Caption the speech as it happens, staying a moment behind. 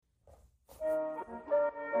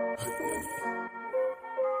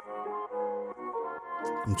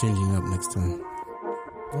I'm changing up next time.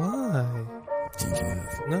 Why? Changing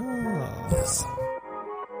up. No. Yes.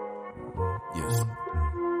 Yes.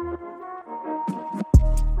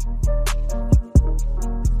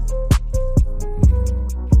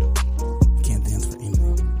 Can't dance for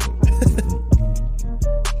anything.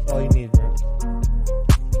 That's all you need, bro.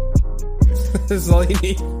 This is all you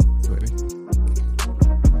need.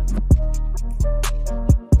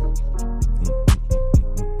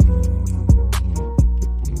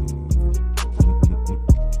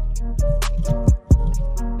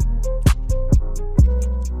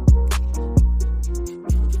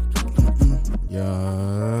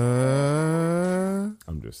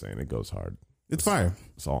 Saying it goes hard. It's fire.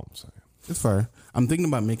 That's all I'm saying. It's fire. I'm thinking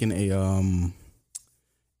about making a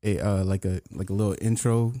like a little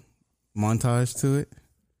intro montage to it.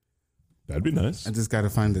 That'd be nice. I just got to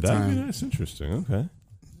find the time. That'd be nice. Interesting. Okay.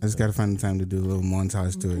 I just got to find the time to do a little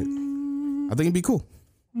montage to it. I think it'd be cool.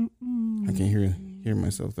 I can't hear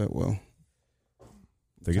myself that well.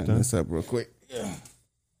 Take it Tighten down. this up real quick. Yeah.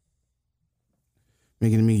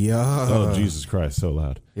 Making me Oh, Jesus Christ, so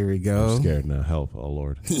loud. Here we go. I'm scared now. Help. Oh,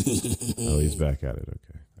 Lord. Oh, he's back at it.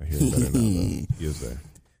 Okay. I hear it better now, though. He is there.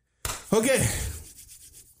 Okay.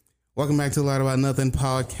 Welcome back to A Lot About Nothing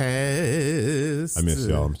podcast. I miss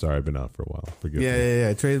y'all. I'm sorry. I've been out for a while. Forgive me.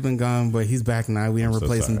 Yeah. Trey's been gone, but he's back now. We ain't I'm so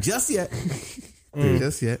replaced him sorry. just yet.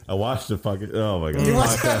 Just yet. I watched the fucking... Oh, my God. You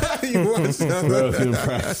watched Bro, I was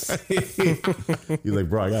impressed. He's like,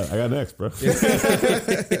 bro, I got next, bro.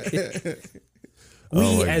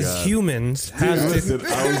 We as humans have to. Listen,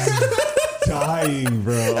 I was dying,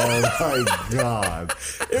 bro. Oh my God.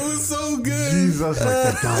 It was so good. Jesus, like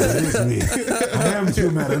that guy is me. I am too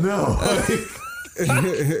mad. No. It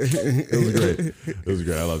was great. It was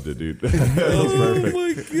great. I loved it, dude. It was perfect.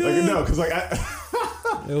 my God. Like, no, because like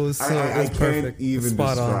It was so I it was can't perfect. even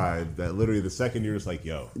Spot on. describe that. Literally, the second you're just like,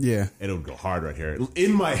 yo, Yeah. and it would go hard right here.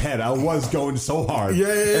 In my head, I was going so hard. Yeah.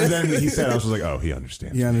 And then he said, I was just like, oh, he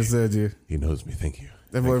understands. He me. understood you. He knows me. Thank you.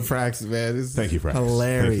 That boy Frax, man. It's Thank you, Frax.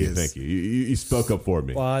 hilarious. Thank you. You spoke up for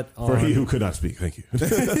me. Spot For on. he who could not speak. Thank you.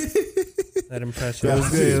 That impression. It was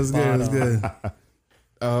good. It was good. It was Spot good. Man.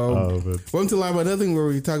 Welcome to Lie About Nothing, where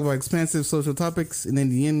we talk about expansive social topics, and in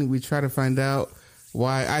the end, we try to find out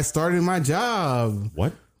why I started my job.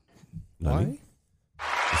 What? Why?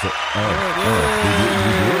 Is it-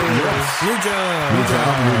 New job.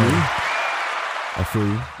 I feel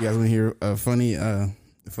you. You guys want to hear a funny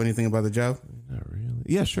thing about the job? Not really.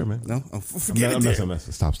 Yeah, sure, man. No, forget I'm it.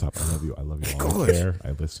 messing. Stop. I love you. I Gosh. I care.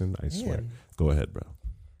 I listen. I swear. Man. Go ahead, bro.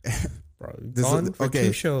 Bro, This gone is- for okay.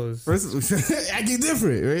 2 shows. First, acting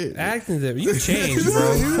different, right? Acting different. You changed,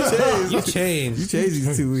 bro. You changed. You changed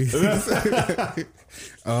these 2 weeks.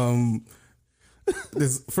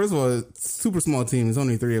 This first of all, it's a super small team. There's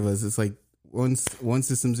only 3 of us. It's like one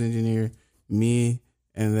systems engineer, me,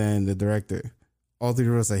 and then the director. All 3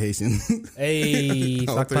 of us are Haitian. Hey,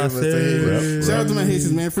 All fuck 3 of us are Haitian. Rep. Shout out to my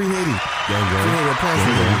Haitians, man. Free Haiti. Free Haiti. Applause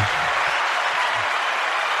for Haiti.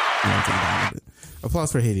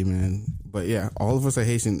 Applause for Haiti, man. But yeah, all of us are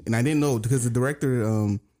Haitian, and I didn't know because the director,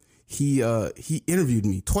 he interviewed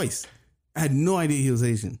me twice. I had no idea he was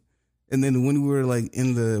Haitian. And then when we were like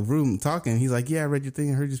in the room talking, he's like, "Yeah, I read your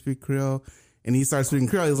thing. I heard you speak Creole." And he started speaking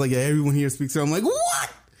Creole. He was like, "Yeah, everyone here speaks Creole." I'm like, "What?"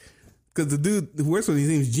 Because the dude who works with me,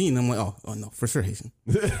 his name's Gene. I'm like, "Oh no, for sure Haitian,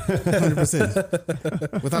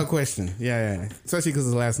 100%, without question." Yeah. Especially because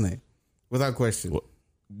of the last name, without question. Well,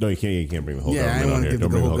 no, you can't bring the whole Yeah, I government didn't on want to here. give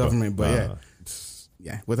Don't the bring whole government, but Nah.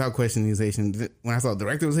 yeah, without question, he's Haitian. When I saw the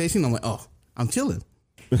director was Haitian, I'm like, "Oh, I'm chilling.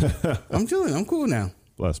 I'm chilling. I'm cool now."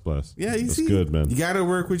 Bless. Yeah, you That's see, good, man. You gotta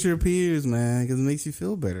work with your peers, man, because it makes you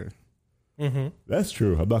feel better. Mm-hmm. That's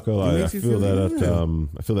true. I'm not gonna lie. I makes you feel feel that good.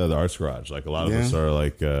 at I feel that at the Arts Garage. Like a lot of Yeah. us are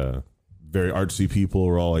like very artsy people.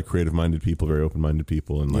 We're all like creative minded people, very open minded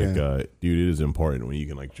people, and like dude, it is important when you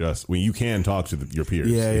can like when you can talk to your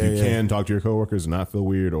peers. If you can talk to your coworkers and not feel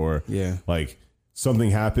weird or like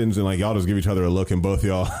something happens and like y'all just give each other a look and both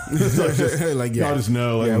y'all like y'all just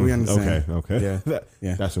know. Like, Yeah, we understand. Okay.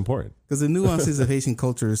 Yeah. That's important. Because the nuances of Haitian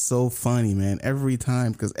culture is so funny, man. Every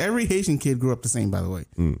time, because every Haitian kid grew up the same. By the way,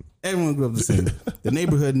 everyone grew up the same. The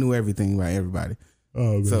neighborhood knew everything about everybody.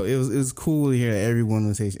 Oh, man. So it was cool to hear that everyone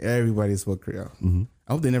was Haitian. Everybody spoke Creole. I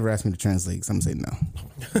hope they never asked me to translate. Because I'm gonna say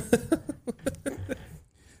no.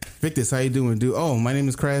 Victus, how you doing, dude? Oh, my name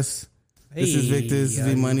is Cress. This is Victus,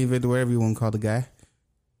 V Money, Victor, whatever you want to call the guy.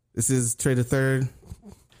 This is Trey the Third.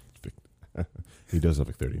 He does have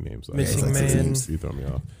like 30 names. Missing Like 6 Man. names. You throw me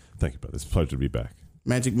off. Thank you, brother. It's a pleasure to be back.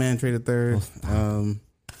 Magic Man, Trey the Third.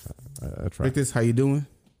 I tried. Victus, how you doing?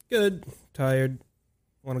 Good. Tired.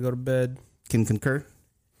 Want to go to bed. Can concur.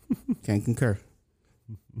 Can concur.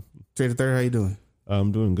 Trader Third, how you doing?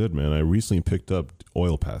 I'm doing good, man. I recently picked up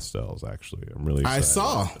oil pastels. Actually, I'm really excited. I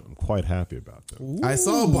saw. I'm quite happy about them. Ooh. I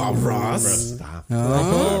saw Bob Ross. Stop.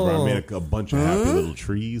 Oh. I made a bunch of happy little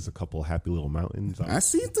trees, a couple of happy little mountains. I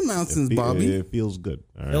see the mountains, Bobby. It feels good.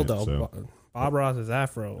 All right, Hildo, so, Bob Ross is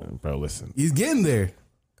Afro. bro, listen. He's getting there.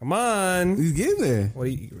 Come on. He's getting there. What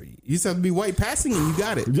do you? You just have to be white passing and you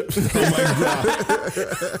got it. Oh my god.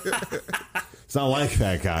 It's not like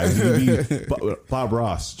that, guys. Bob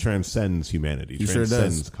Ross transcends humanity. He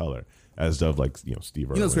transcends sure does. color, as does Steve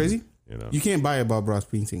Irwin. You know what's crazy? You know, You can't buy a Bob Ross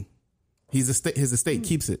painting. His estate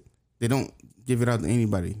keeps it. They don't give it out to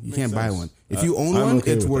anybody. You can't buy one. If you own I'm one,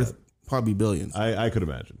 okay it's with worth that. probably billions. I could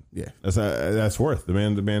imagine. Yeah. That's worth. The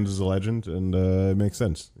man is a legend, and it makes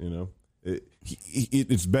sense. You know,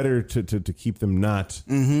 it's better to keep them not,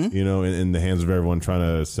 in the hands of everyone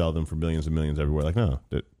trying to sell them for millions and millions everywhere. Like, no,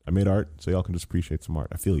 I made art, so y'all can just appreciate some art.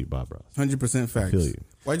 I feel you, Bob Ross. 100% facts. I feel you.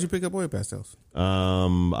 Why'd you pick up oil pastels?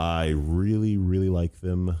 I really, really liked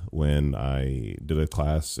them when I did a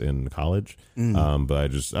class in college. But I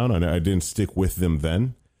don't know. I didn't stick with them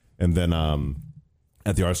then. And then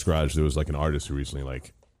at the Arts Garage, there was like an artist who recently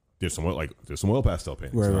did some oil pastel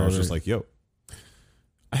paintings. And I was just like, yo,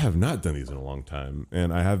 I have not done these in a long time,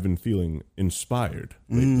 and I have been feeling inspired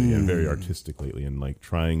lately and very artistic lately, and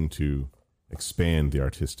trying to expand the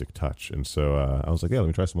artistic touch. And so I was like, yeah, let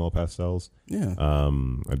me try some oil pastels. Yeah. I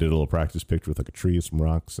did a little practice picture with a tree, some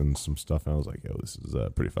rocks, and some stuff. And I was like, yo, this is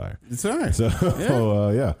pretty fire. It's all right. So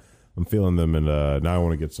yeah, I'm feeling them, and now I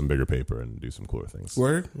want to get some bigger paper and do some cooler things.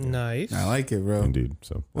 Word? Nice. I like it, bro. Indeed.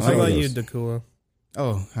 So What about you, Dakula?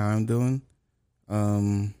 Oh, how I'm doing?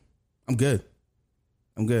 I'm good.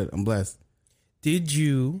 I'm blessed. Did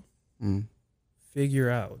you figure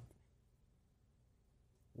out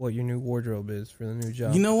what your new wardrobe is for the new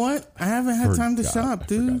job? You know what? I haven't had time to shop,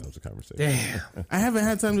 dude. That was a conversation. Damn. I haven't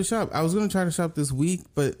had time to shop. I was going to try to shop this week,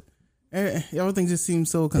 but everything just seems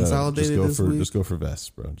so consolidated this week. Just go for vests,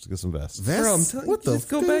 bro. Just get some vests. Vests? Bro, I'm telling you, What the just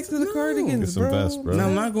go back to the cardigans, Get some bro. vests, bro. No,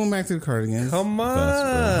 I'm not going back to the cardigans. Come on.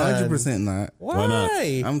 Vests, 100% not. Why? not?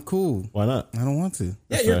 I'm cool. Why not? I don't want to. Yeah,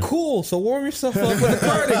 That's you're fair. cool. So warm yourself up with a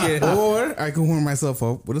cardigan. Or I can warm myself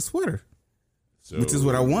up with a sweater, which is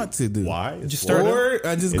what I want to do. Why? It's Just start- Or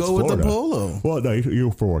I just It's go with the Florida. polo. Well, no,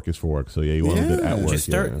 you for work. It's for work. So yeah, you want to do it at work. Just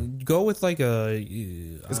start. Yeah. Go with like a.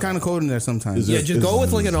 It's kind of cold in there sometimes. Yeah, just go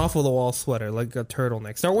with like an off of the wall sweater, like a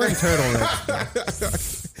turtleneck. Start wearing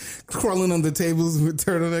turtleneck. Crawling on the tables with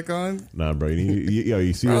turtleneck on. Nah, bro.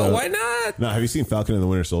 You see? Bro, why not? Nah, have you seen Falcon and the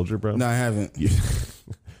Winter Soldier, bro? No, I haven't. You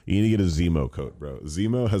need to get a Zemo coat, bro.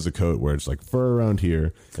 Zemo has a coat where it's like fur around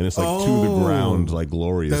here, and it's like to the ground, like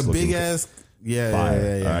glorious. The big looking ass. Yeah.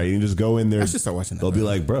 fire. All right, you can just go in there. I should start watching that, They'll be bro.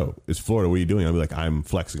 like, bro, it's Florida. What are you doing? I'll be like, I'm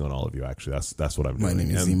flexing on all of you. Actually, that's what I'm doing. My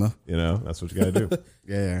name is And, Zemo. You know, that's what you got to do.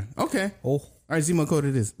 Yeah. Okay. Oh, All right, Zemo code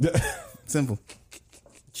it is. Simple.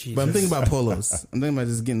 Jesus. But I'm thinking about polos. I'm thinking about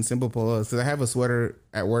just getting simple polos because I have a sweater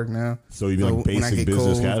at work now. So you do like when I basic get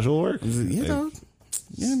business cold, casual work? You know,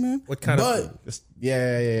 yeah, man. What kind of? But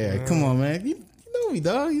yeah. Come on, man. You know me,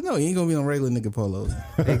 dog. You know you ain't gonna be no regular nigga polos.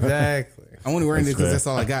 Exactly. I'm only wearing this because that's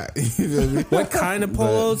all I got. You feel me? What kind of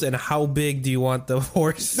polos and how big do you want the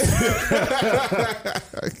horse? The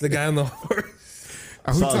guy on the horse.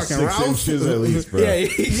 Are we Solid talking 6 Ralph? inches at least, bro. Yeah,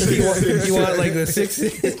 you want like the 6.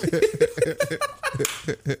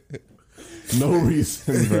 No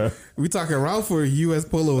reason, bro. We talking Ralph or U.S.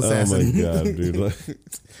 Polo Oh my assassin? god, dude. Like,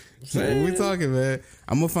 What we talking, man?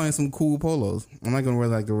 I'm gonna find some cool polos. I'm not gonna wear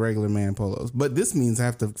like the regular man polos, but this means I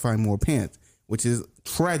have to find more pants, which is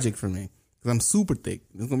tragic for me because I'm super thick.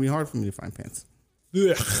 It's gonna be hard for me to find pants.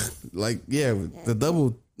 Like, yeah, the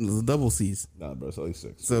double C's. nah, bro. It's only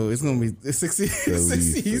 6. So it's gonna be 60 least.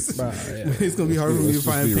 C's. It's gonna be hard for me to Let's just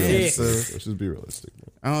find be pants. realistic. So Let's just be realistic,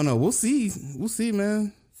 man. I don't know. We'll see. We'll see,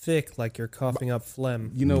 man. Thick, like you're coughing up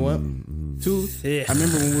phlegm. You know what? Too. Thick. I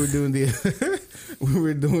remember when we were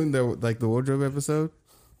doing the the wardrobe episode,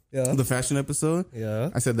 Yeah. the fashion episode. Yeah.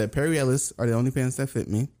 I said that Perry Ellis are the only pants that fit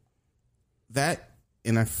me. That,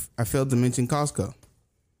 and I failed to mention Costco.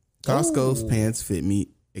 Costco's pants fit me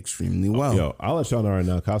extremely well. Yo, I'll let y'all know right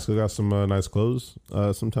now. Costco got some nice clothes.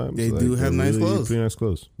 Sometimes They do have nice clothes. Pretty nice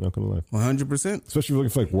clothes. Not gonna lie. 100%. Especially if you're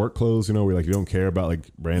looking for like work clothes, you know, where like you don't care about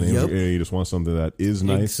like brand names. Yep. You just want something that is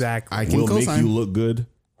nice. Exactly. I can Will make co-sign. you look good,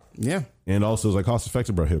 Yeah, and also is like cost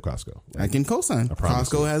effective. Bro, hit Costco. I can co-sign. promise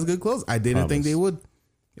Costco you. has good clothes. I didn't think Promise. they would.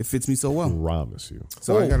 It fits me so well. Promise you.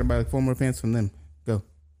 So I got to buy like 4 more pants from them. Go.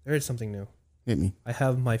 There is something new. Hit me. I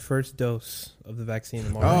have my first dose of the vaccine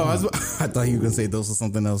tomorrow. Oh, I thought you were going to say those or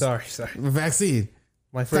something else. sorry. The vaccine.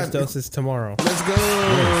 My first dose is tomorrow. Let's go.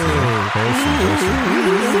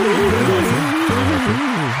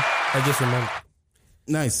 I just remembered.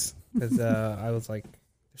 Nice. Because I was like,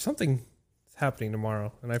 there's something happening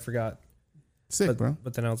tomorrow, and I forgot. Sick, bro.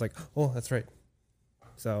 But then I was like, oh, that's right.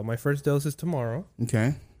 So my first dose is tomorrow.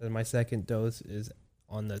 Okay. And my second dose is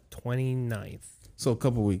on the 29th. So a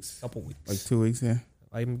couple weeks. Like 2 weeks, yeah.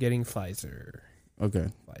 I'm getting Pfizer. Okay.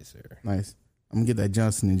 Pfizer. Nice. I'm gonna get that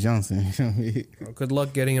Johnson & Johnson. Well, good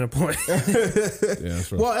luck getting an appointment. That's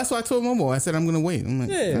right. Well, that's why I told Momo. I said I'm gonna wait. I'm like,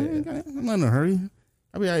 I'm not in a hurry.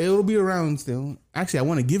 It'll be around still. Actually, I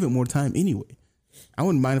want to give it more time anyway. I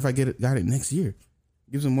wouldn't mind if I got it next year.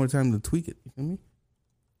 Gives them more time to tweak it. You feel me?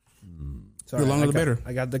 Sorry, the longer the better.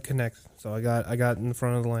 I got the Connect, so I got in the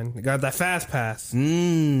front of the line. I got that Fast Pass.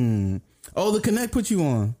 Oh, the Connect put you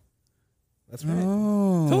on. That's right.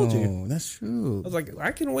 Oh, told you. That's true. I was like,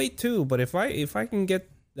 I can wait too, but if I can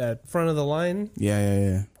get that front of the line,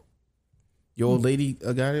 yeah. Your old lady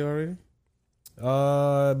got it already.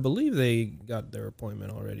 I believe they got their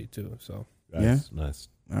appointment already too. So nice.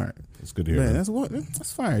 All right, that's good to hear. Man,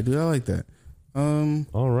 that's fire, dude. I like that.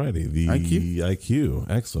 Alrighty, the IQ.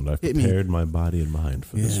 Excellent. I've prepared my body and mind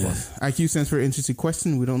for this one. IQ stands for interesting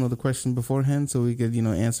question. We don't know the question beforehand, so we could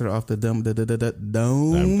answer off the dome.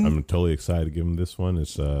 I'm totally excited to give him this one.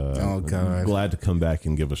 It's I'm glad to come back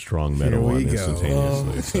and give a strong meta one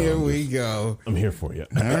instantaneously. So here we go. I'm here for you.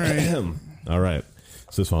 All right. All right.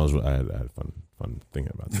 So this one was I had fun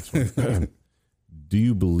thinking about this one. Do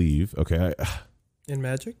you believe? Okay. In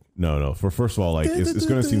Magic? No. First of all, like it's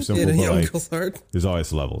going to seem simple, but like there's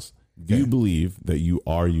always levels. Do you believe that you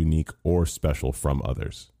are unique or special from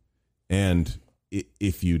others? And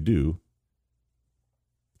if you do,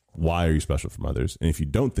 why are you special from others? And if you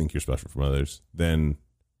don't think you're special from others, then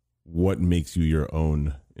what makes you your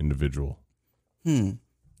own individual? Am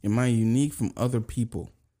I unique from other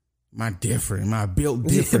people? Am I different? Am I built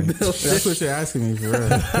different? That's what you're asking me for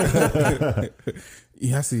real.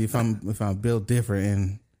 You have to see if I'm built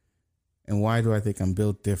different and why do I think I'm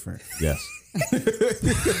built different? Yes.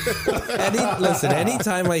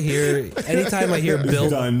 Anytime I hear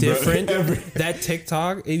built different, that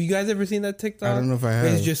TikTok. Have you guys ever seen that TikTok? I don't know if I have.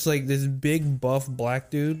 It's just like this big buff black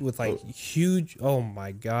dude with like huge. Oh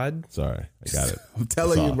my god! Sorry, I got it. I'm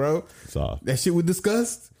telling you, bro. That shit we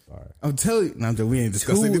discussed. Sorry. I'm telling you. No, we ain't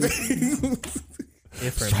discussed anything.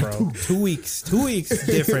 Different, bro. 2 weeks. 2 weeks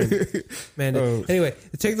different, man. Anyway,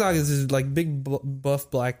 the TikTok is this like big buff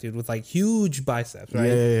black dude with like huge biceps, right?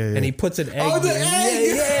 Yeah. And he puts an egg. Oh, the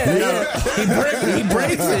egg! Yeah. He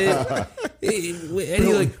breaks it, and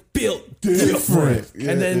he like built different.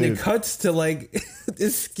 And then it cuts to like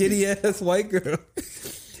this skinny ass white girl,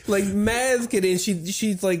 like mad skinny, and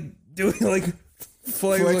she's like doing like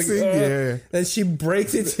flexing, and she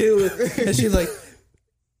breaks it too, and she's like.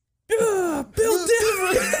 Built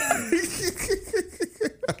different.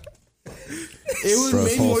 It would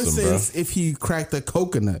make more sense if he cracked a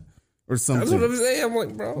coconut or something. That's what I'm saying. I'm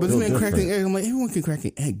like, bro. But this man cracked an egg. I'm like, everyone can crack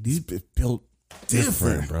an egg. These built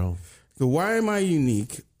different, bro. So why am I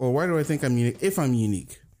unique, or why do I think I'm unique? If I'm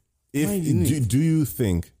unique, do you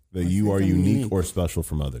think that you are unique or special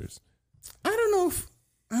from others? I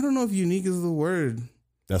don't know if unique is the word.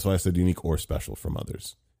 That's why I said unique or special from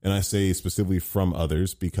others. And I say specifically from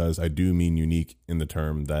others because I do mean unique in the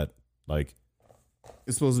term that, like,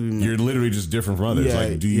 it's supposed to be. You're literally just different from others. Yeah,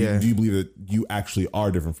 like, do you believe that you actually are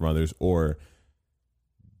different from others, or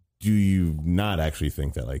do you not actually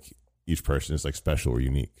think that like each person is like special or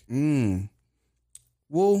unique?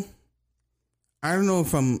 Well, I don't know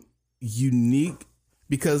if I'm unique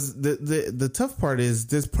because the tough part is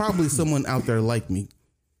there's probably someone out there like me,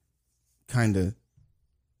 kind of.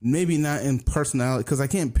 Maybe not in personality, because I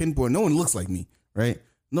can't pinpoint. No one looks like me, right?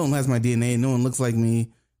 No one has my DNA. No one looks like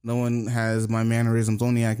me. No one has my mannerisms.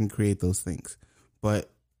 Only I can create those things. But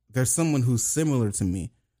there's someone who's similar to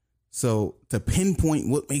me. So to pinpoint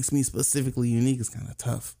what makes me specifically unique is kind of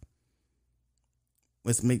tough.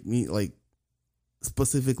 What's make me like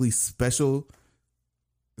specifically special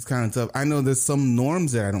is kind of tough. I know there's some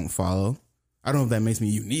norms that I don't follow. I don't know if that makes me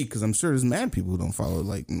unique, because I'm sure there's mad people who don't follow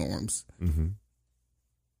like norms. Mm-hmm.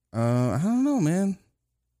 I don't know, man.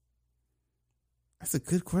 That's a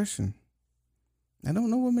good question. I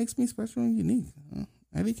don't know what makes me special and unique.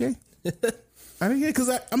 IDK? IDK, because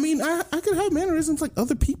I could have mannerisms like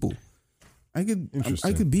other people. I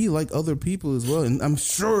could be like other people as well. And I'm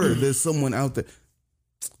sure there's someone out there.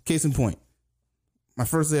 Case in point, my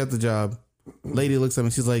first day at the job, lady looks at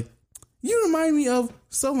me. She's like, "You remind me of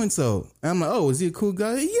so-and-so." And I'm like, "Oh, is he a cool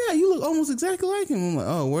guy?" "Yeah, you look almost exactly like him." I'm like,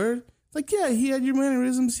 "Oh, word?" Like, "Yeah, he had your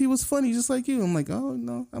mannerisms. He was funny just like you." I'm like, "Oh,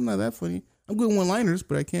 no, I'm not that funny. I'm good one-liners,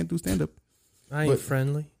 but I can't do stand-up. I ain't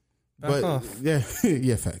friendly. Back off. Yeah,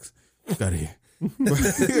 yeah, facts. Got it.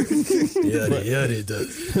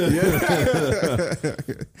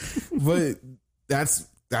 But that's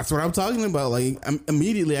what I'm talking about. Like,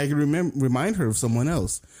 immediately I can remind her of someone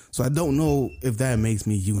else. So I don't know if that makes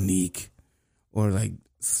me unique or like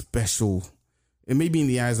special. It may be in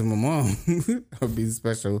the eyes of my mom, I'll be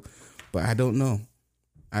special, but I don't know.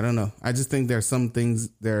 I just think there's some things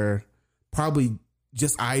there probably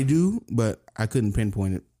just I do, but I couldn't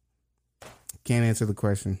pinpoint it. Can't answer the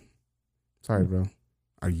question. Sorry, bro.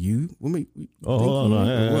 Are you? Hold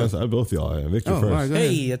on. I both y'all. Victor first. Right,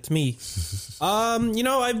 hey, it's me.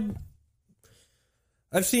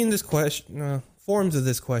 I've seen this question, forms of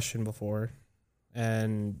this question before,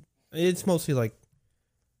 and it's mostly like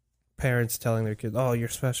parents telling their kids, "Oh, you're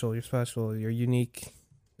special. You're unique.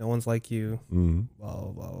 No one's like you." Mm-hmm. Blah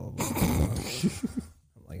blah blah blah.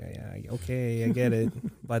 I'm like, yeah, okay, I get it,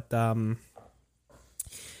 but I've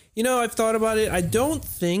thought about it. I don't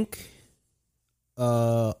think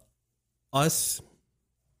us,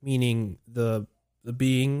 meaning the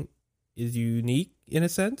being, is unique in a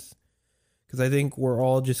sense, because I think we're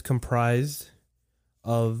all just comprised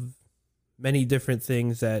of many different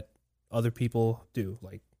things that other people do.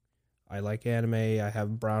 Like, I like anime, I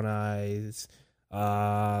have brown eyes,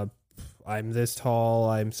 I'm this tall,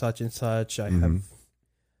 I'm such and such, I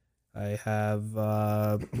have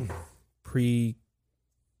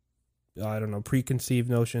preconceived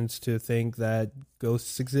notions to think that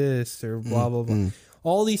ghosts exist or blah, blah, blah.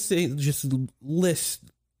 All these things just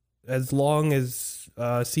list as long as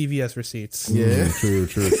CVS receipts. Yeah. True.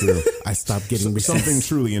 I stopped getting receipts. Something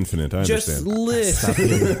truly infinite. I understand.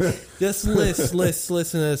 Just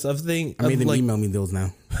list of things. I made them email me those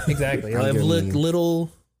now. Exactly. I have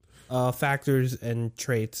little factors and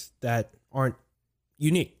traits that aren't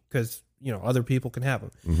unique because other people can have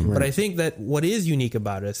them. Mm-hmm. But I think that what is unique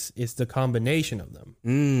about us is the combination of them.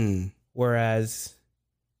 Whereas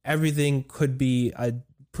everything could be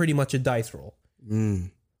pretty much a dice roll.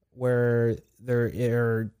 Where there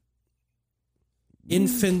are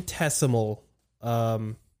infinitesimal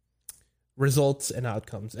results and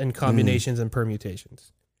outcomes and combinations and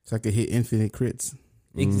permutations. So I could hit infinite crits.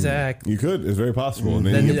 Exactly. You could. It's very possible. And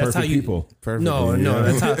then you get perfect people. Perfect. No.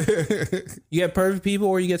 That's how you get perfect people,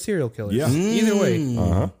 or you get serial killers. Yeah. Either way.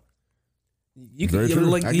 You could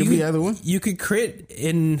be either one. You could crit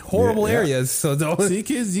in horrible areas. So don't see,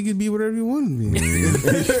 kids. You could be whatever you want to be.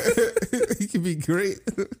 You could be great.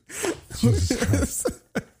 Jesus Christ.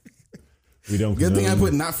 We don't. Good thing I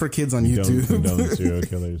put not for kids on YouTube. Don't condone serial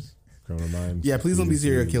killers. Criminal minds. Yeah, please don't be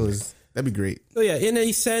serial killers. That'd be great. So yeah, in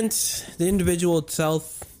a sense, the individual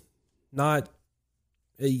itself, not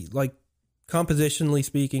like compositionally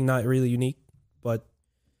speaking, not really unique, but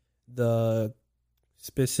the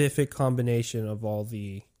specific combination of all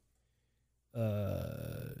the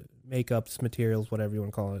makeups, materials, whatever you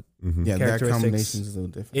want to call it. Mm-hmm. Yeah, that combination is a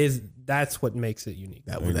little different. That's what makes it unique.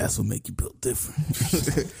 That's what make you build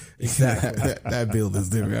different. Exactly. that build is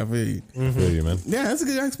different. I feel you. Mm-hmm. I feel you, man. Yeah, that's a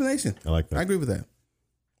good explanation. I like that. I agree with that.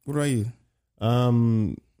 What about you?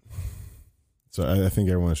 So I think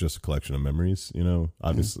everyone's just a collection of memories,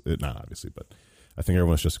 obviously, not obviously, but I think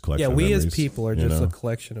everyone's just a collection of memories. Yeah, we as people are just a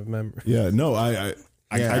collection of memories. Yeah, no, I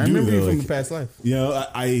do remember you from the past life.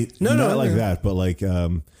 I not like that, but like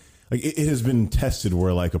it has been tested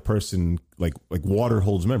where like a person, like water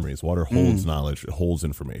holds memories, water holds knowledge, it holds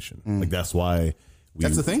information. Like that's why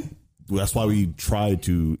that's the thing. That's why we try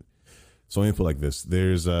to. So let me put it like this.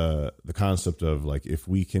 There's the concept of like if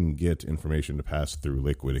we can get information to pass through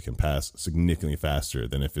liquid, it can pass significantly faster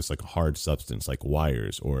than if it's like a hard substance like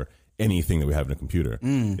wires or anything that we have in a computer.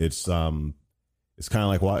 It's kind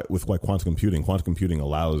of like with quantum computing. Quantum computing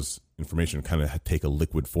allows information to kind of take a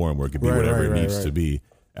liquid form where it could be whatever it needs to be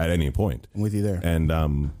at any point. I'm with you there. And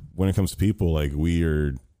when it comes to people, like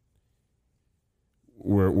we're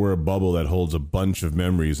a bubble that holds a bunch of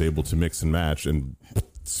memories able to mix and match and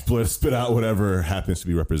spit out whatever happens to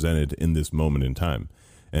be represented in this moment in time.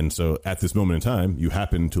 And so at this moment in time, you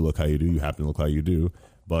happen to look how you do,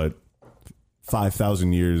 but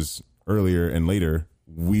 5,000 years earlier and later,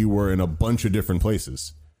 we were in a bunch of different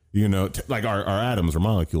places, like our atoms or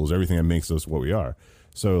molecules, everything that makes us what we are.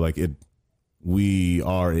 So like we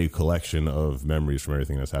are a collection of memories from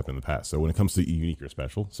everything that's happened in the past. So when it comes to unique or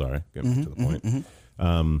special, getting to the point,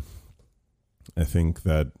 I think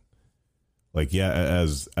that like, yeah,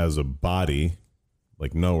 as a body,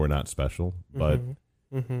 like, no, we're not special, but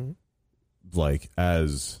like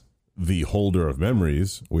as the holder of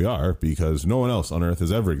memories. We are, because no one else on earth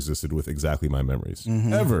has ever existed with exactly my memories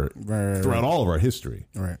ever throughout all of our history.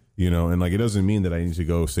 Right. You know, and like, it doesn't mean that I need to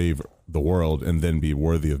go save the world and then be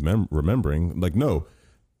worthy of remembering. Like, no,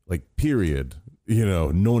 like, period. You know,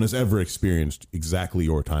 no one has ever experienced exactly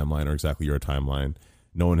your timeline or exactly your timeline.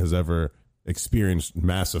 No one has ever experienced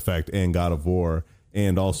Mass Effect and God of War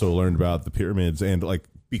and also learned about the pyramids, and like,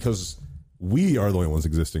 because we are the only ones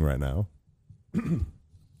existing right now.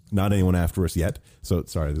 Not anyone after us yet. So,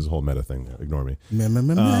 sorry, there's a whole meta thing there. Ignore me.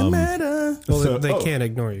 Meta. Well, they can't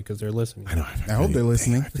ignore you because they're listening. I know. I hope they're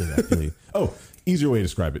listening. I feel that. Oh, easier way to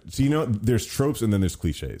describe it. So, you know, there's tropes and then there's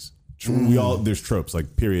cliches. There's tropes,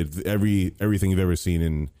 like, period. Everything you've ever seen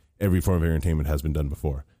in every form of entertainment has been done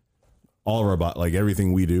before. All of our, like,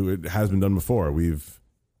 everything we do, it has been done before. We've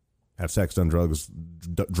had sex, done drugs,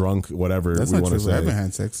 drunk, whatever. That's we not want true. to say. I haven't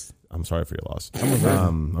had sex. I'm sorry for your loss.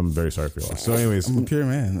 I'm very sorry for your loss. So, anyways, I'm a pure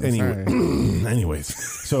man. anyways,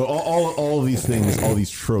 so all of these things, all these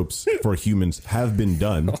tropes for humans have been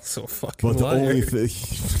done. Also, fucking But the liar. only thing,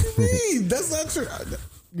 That's not true.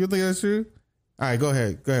 You think that's true? All right, go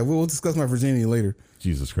ahead. We'll discuss my virginity later.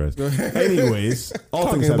 Jesus Christ. Anyways, all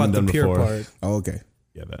Talking things have about been done the pure before. part. Oh, okay.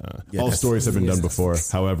 Yeah, all stories have been done before.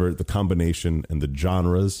 However, the combination and the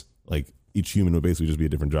genres, like, each human would basically just be a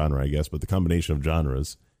different genre, I guess, but the combination of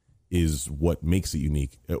genres is what makes it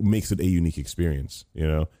unique. It makes it a unique experience. You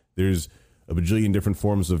know, there's a bajillion different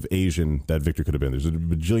forms of Asian that Victor could have been. There's a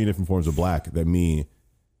bajillion different forms of black that me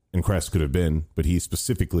and Crest could have been, but he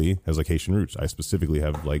specifically has, like, Haitian roots. I specifically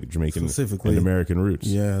have, like, Jamaican and American roots.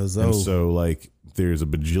 Yeah, and so, like, there's a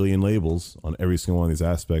bajillion labels on every single one of these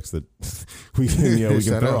aspects that we can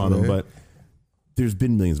throw on them. But there's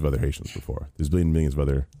been millions of other Haitians before. There's been millions of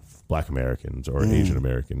other Black Americans or Asian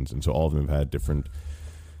Americans, and so all of them have had different.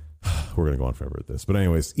 We're going to go on forever with this, but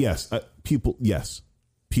anyways, people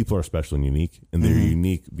are special and unique, and they're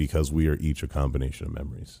unique because we are each a combination of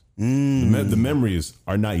memories. The memories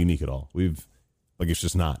are not unique at all. It's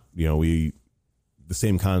just not. You know, the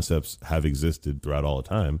same concepts have existed throughout all the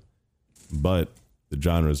time, but the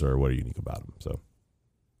genres are what are unique about them. So,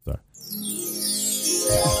 sorry.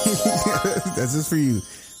 That's just for you.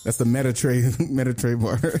 That's the meta tray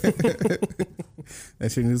bar.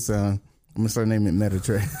 That's your new sound. I'm gonna start naming it Meta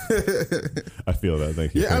Tray. I feel that.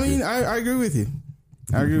 Thank you. Yeah, Thank I mean, you. I agree with you.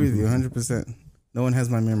 I agree with you 100%. No one has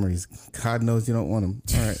my memories. God knows you don't want them.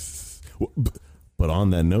 All right. But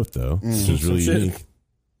on that note, though, which is really unique,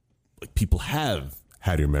 like, people have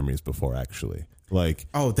had your memories before, actually. Like,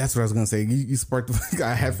 oh, that's what I was gonna say. You sparked.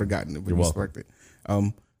 I had forgotten it, but you sparked it.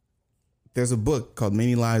 There's a book called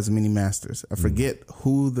Many Lives, Many Masters. I forget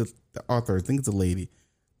who the author. I think it's a lady,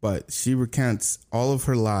 but she recounts all of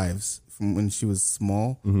her lives from when she was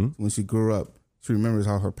small, when she grew up. She remembers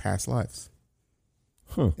all her past lives,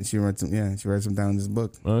 and she writes them. Yeah, she writes them down in this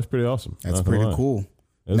book. Oh, that's pretty awesome. That's pretty cool.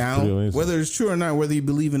 That's now, whether it's true or not, whether you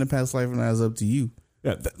believe in a past life or not, is up to you.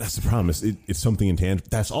 Yeah, that's the problem. It's something intangible.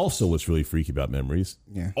 That's also what's really freaky about memories.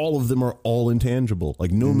 Yeah, all of them are all intangible.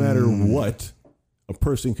 Like, no matter what, a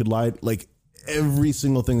person could lie. Like, every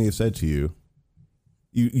single thing they've said to you,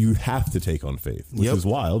 you have to take on faith, which is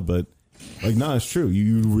wild. But, like, no, it's true.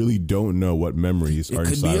 You really don't know what memories are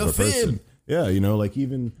inside of a person. Yeah, you know, like,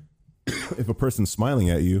 even if a person's smiling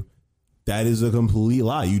at you, that is a complete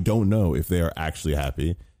lie. You don't know if they are actually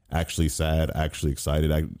happy, actually sad, actually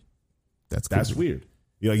excited. That's weird.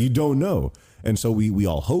 Like, you don't know. And so we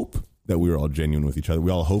all hope that we are all genuine with each other.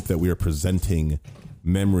 We all hope that we are presenting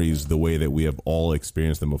memories the way that we have all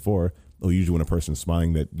experienced them before. Well, usually when a person's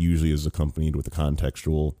smiling, that usually is accompanied with the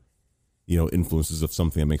contextual, influences of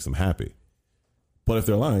something that makes them happy. But if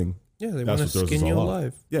they're lying, they want to skin you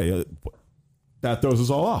alive. Yeah, that throws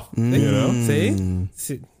us all off. See?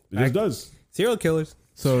 It just does. Serial killers.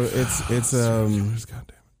 So it's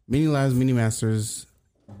Many Lives, Many Masters,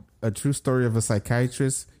 a true story of a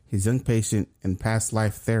psychiatrist, his young patient, and past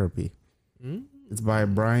life therapy. It's by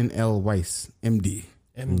Brian L. Weiss, MD.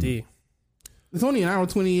 It's only an hour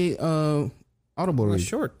 28 Audible read. It's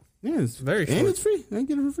short. Yeah, it's very short. And it's free. I can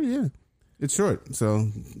get it for free, yeah. It's short, so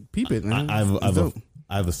peep it, man. I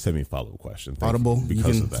have a semi-follow-up question. Audible, you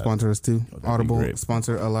can of that. sponsor us too. Audible,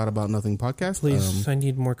 sponsor A Lot About Nothing podcast. Please, I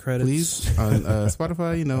need more credits. Please, on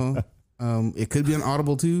Spotify, it could be on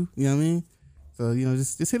Audible too, you know what I mean? So,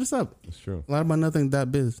 just hit us up. That's true. A lot about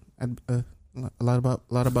nothing.biz. A lot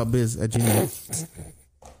about biz at Gmail.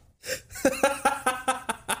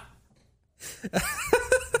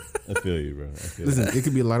 I feel you, bro. Listen, it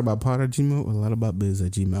could be a lot about pod at Gmail or a lot about biz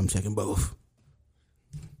at Gmail. I'm checking both.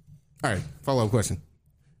 All right, follow-up question.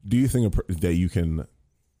 Do you think that you can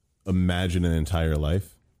imagine an entire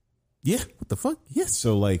life Yeah. What the fuck? Yes.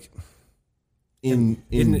 So like, in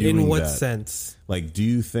what that, sense? Like, do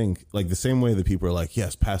you think, like, the same way that people are like,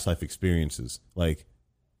 yes, past life experiences, like,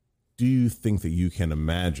 do you think that you can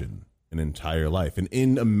imagine an entire life? And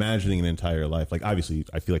in imagining an entire life, like, obviously,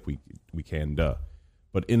 I feel like we can,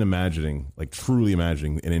 but in imagining, like, truly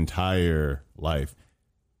imagining an entire life,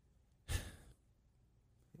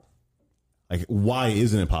 like, why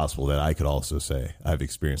isn't it possible that I could also say I've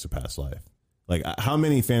experienced a past life? Like, how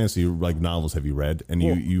many fantasy like novels have you read, and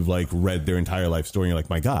you've like read their entire life story, and you're like,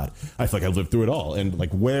 my God, I feel like I've lived through it all, and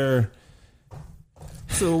like, where?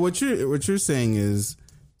 So what you're saying is,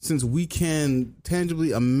 since we can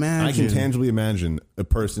tangibly imagine, I can tangibly imagine a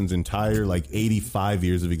person's entire like 85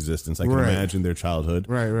 years of existence. I can imagine their childhood,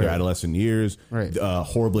 their adolescent years,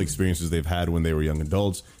 horrible experiences they've had when they were young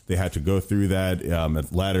adults. They had to go through that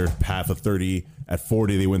at latter path of 30. At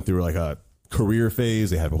 40, they went through like a career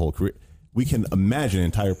phase. They had a whole career. We can imagine an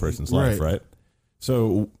entire person's life, right?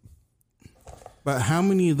 So, but how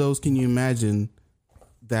many of those can you imagine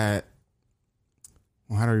that?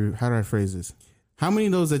 Well, how do I phrase this? How many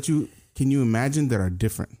of those can you imagine that are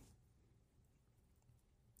different?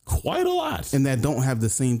 Quite a lot, and that don't have the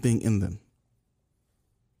same thing in them.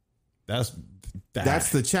 That's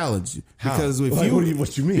the challenge. How? Because if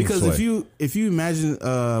what you mean? Because if you imagine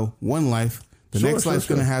one life. The next life's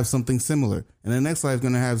going to have something similar, and the next life's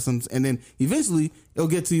going to have some, and then eventually it'll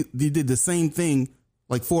get to you did the same thing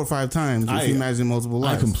like 4 or 5 times if you imagine multiple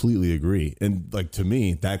lives. I completely agree, and like to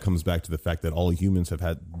me, that comes back to the fact that all humans have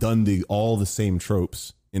done all the same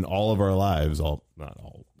tropes in all of our lives. Not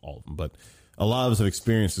all of them, but a lot of us have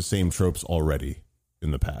experienced the same tropes already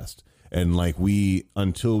in the past, and like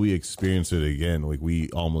until we experience it again, like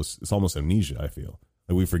it's almost amnesia. I feel.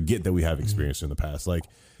 Like we forget that we have experienced in the past. Like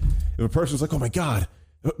if a person's like, oh my God,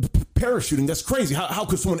 parachuting, that's crazy. How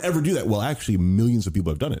could someone ever do that? Well, actually millions of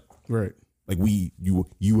people have done it. Right. Like you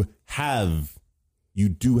do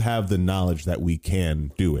have the knowledge that we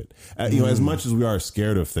can do it. You know, as much as we are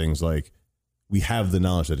scared of things, like we have the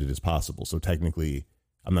knowledge that it is possible. So technically,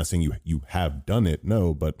 I'm not saying you have done it.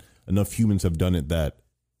 No, but enough humans have done it that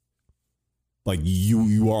like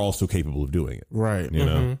you are also capable of doing it. Right. You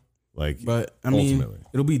know? Like, but I mean,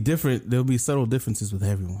 it'll be different. There'll be subtle differences with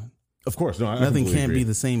everyone. Of course, no, nothing can't be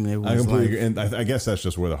the same in everyone's I completely life. agree, and I guess that's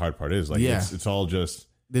just where the hard part is. Like, it's all just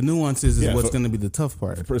the nuances is what's going to be the tough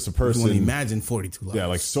part. It's a person. You want to imagine 42 lives. Yeah,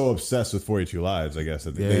 like so obsessed with 42 lives. I guess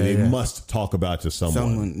that they must talk about to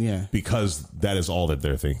someone, because that is all that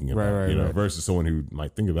they're thinking about. Right. Versus someone who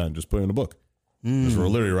might think about it and just put it in a book, just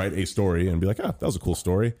literally write a story and be like, that was a cool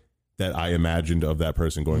story that I imagined of that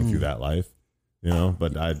person going through that life. You know,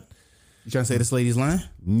 but You trying to say this lady's lying?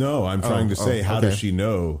 No, I'm trying to say, how does she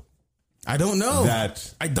know? I don't know.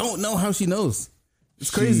 I don't know how she knows. It's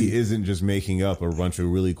crazy. She isn't just making up a bunch of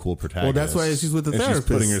really cool protagonists. Well, that's why she's with the therapist.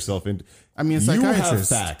 She's putting herself in. I mean, a psychiatrist. You have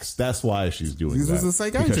facts. That's why she's doing that. She's a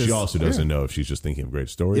psychiatrist. Because she also doesn't know if she's just thinking of great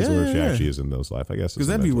stories or if she actually is in those life. I guess because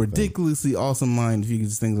that'd be ridiculously awesome mind if you could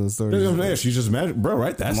just think of those stories. Yeah, she's just magic, bro.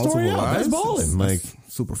 Right? That story out. That's balling. Like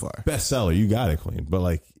super far bestseller. You got it, Queen. But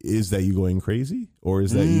like, is that you going crazy, or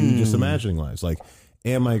is that you just imagining lives? Like,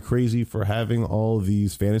 am I crazy for having all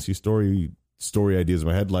these fantasy story ideas in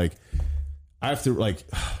my head? Like, I have to, like,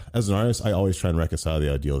 as an artist, I always try and reconcile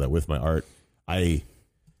the ideal that with my art,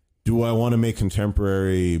 do I want to make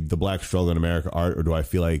contemporary the Black struggle in America art, or do I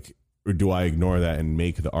feel like, or do I ignore that and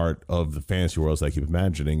make the art of the fantasy worlds that I keep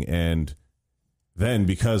imagining? And then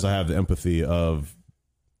because I have the empathy of,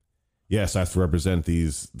 yes, I have to represent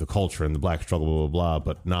the culture and the Black struggle, blah, blah,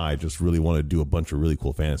 blah, but nah, I just really want to do a bunch of really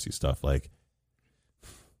cool fantasy stuff. Like,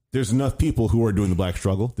 there's enough people who are doing the Black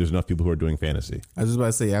struggle. There's enough people who are doing fantasy. I was just about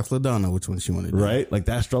to say, ask LaDonna which one she wanted to do. Right? Like,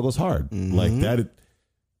 that struggle's hard. Like, that...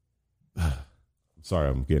 Sorry,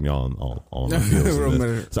 I'm getting y'all on my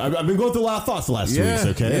feels. So I've been going through a lot of thoughts the last 2 weeks,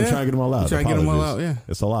 okay? And trying to get them all out. Trying to get them all out, yeah.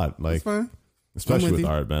 It's a lot. Like, especially with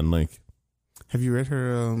art, man. Like, have you read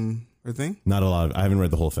her thing? Not a lot. I haven't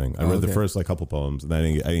read the whole thing. I read the first like couple poems, and I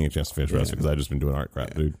didn't get a chance to finish the rest because I've just been doing art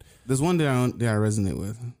crap, dude. There's one that I resonate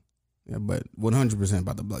with. Yeah, but 100%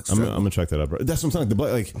 about the Black struggle. I'm gonna check that out, bro. That's what I'm saying. The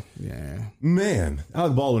Black, like, man,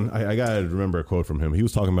 Alec Baldwin. I gotta remember a quote from him. He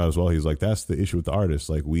was talking about as well. He's like, that's the issue with the artists.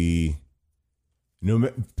 Like,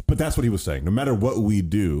 but that's what he was saying. No matter what we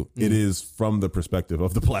do, it is from the perspective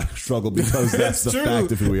of the Black struggle because that's the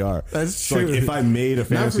fact of who we are. That's true. Like, if I made a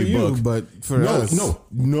fantasy book, but for us,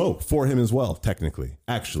 no, for him as well. Technically,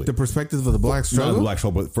 actually, the perspective of the Black struggle, not the Black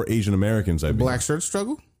struggle, but for Asian Americans, I mean, Black shirt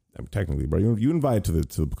struggle. Technically, bro, you invited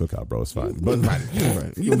to the cookout, bro. It's fine. But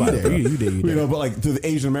you did. You know, but like to the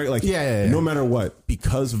Asian American, like no matter what,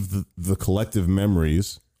 because of the collective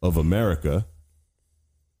memories of America,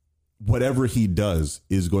 whatever he does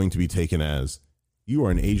is going to be taken as, you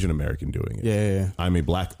are an Asian American doing it. Yeah. I'm a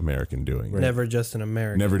Black American doing it. Never just an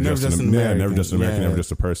American. Never just an American. Never just an American. Never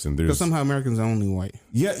just a person. Because somehow Americans are only white.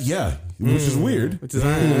 Yeah, which is weird. Which is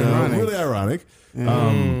ironic. Really ironic.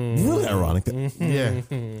 Really ironic. Yeah.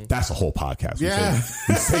 That's a whole podcast. Yeah.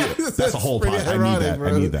 We say it. That's a whole podcast.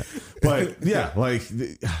 I need that. But yeah, like,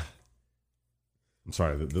 I'm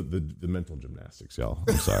sorry, the mental gymnastics, y'all.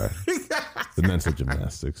 I'm sorry. The mental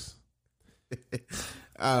gymnastics.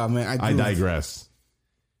 Oh, man. I digress.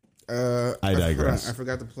 I digress. I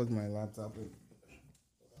forgot to plug my laptop in.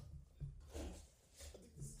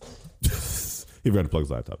 He forgot to plug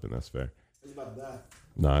his laptop in. That's fair. It's about to die.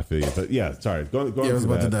 No, I feel you. But yeah, sorry. Going it was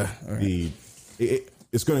about to die. Right.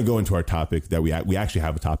 It's going to go into our topic that we actually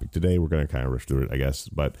have a topic today. We're going to kind of rush through it, I guess.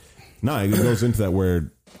 But no, it goes into that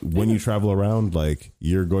where when you travel around, like,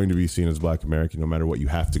 you're going to be seen as Black American no matter what. You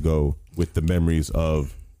have to go with the memories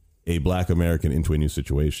of a Black American into a new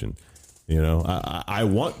situation. You know, I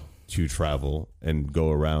want to travel and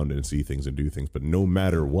go around and see things and do things, but no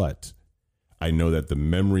matter what, I know that the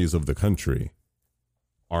memories of the country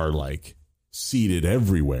are like seeded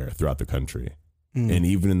everywhere throughout the country. And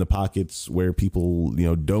even in the pockets where people, you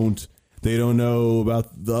know, don't know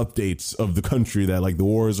about the updates of the country, that like the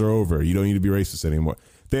wars are over, you don't need to be racist anymore.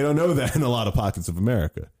 They don't know that in a lot of pockets of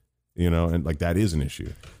America, you know, and like that is an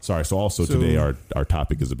issue. Sorry. So today our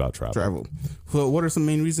topic is about travel. Well, what are some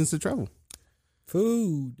main reasons to travel?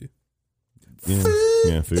 Food.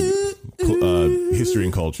 Yeah, food. History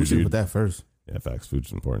and culture, We should dude. put that first. Yeah, facts.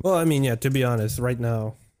 Food's important. Well, I mean, yeah, to be honest, right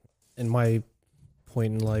now, in my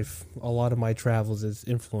point in life, a lot of my travels is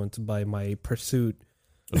influenced by my pursuit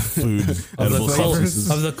Food, of edible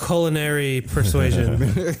substances. of the culinary persuasion.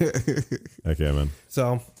 Okay, man.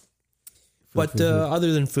 So, but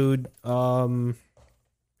other than food,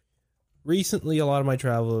 recently a lot of my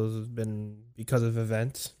travels has been because of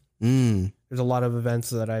events. There's a lot of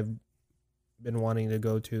events that I've been wanting to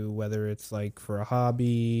go to, whether it's like for a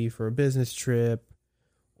hobby, for a business trip,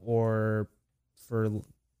 or for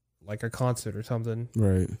like a concert or something.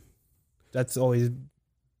 Right. That's always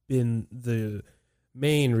been the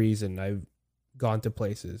main reason I've gone to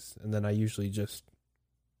places, and then I usually just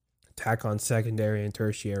tack on secondary and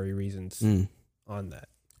tertiary reasons on that.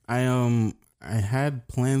 I had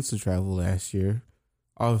plans to travel last year.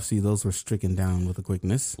 Obviously, those were stricken down with a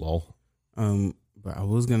quickness. Lol. But I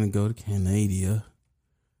was gonna go to Canada.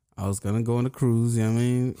 I was gonna go on a cruise. You know what I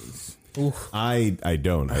mean? Oof. I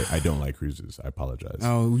don't like cruises. I apologize.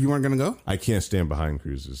 Oh, you weren't gonna go? I can't stand behind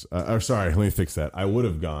cruises. Sorry, let me fix that. I would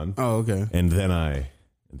have gone. Oh, okay. And then I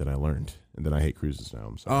learned. And then I hate cruises now.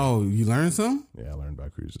 I'm sorry. Oh, you learned some? Yeah, I learned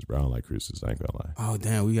about cruises, bro. I don't like cruises. I ain't gonna lie. Oh,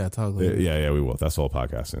 damn. We gotta talk later. Yeah, we will. That's the whole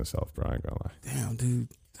podcast in itself, bro. I ain't gonna lie. Damn, dude.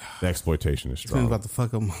 The exploitation is I'm strong. about to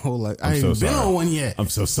fuck up my whole life. I'm I so ain't been sorry. on one yet. I'm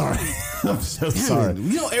so sorry. I'm so sorry.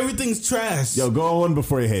 You know everything's trash. Yo, go on one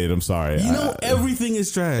before you hate it. I'm sorry. You know everything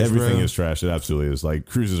is trash. Everything bro. is trash. It absolutely is. Like,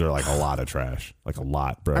 cruises are like a lot of trash. Like a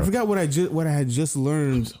lot, bro. I forgot what I had just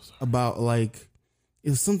learned about. Like, it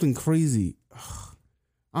was something crazy.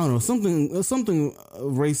 I don't know, something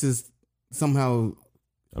racist somehow.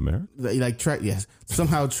 America? Like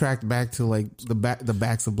somehow tracked back to like the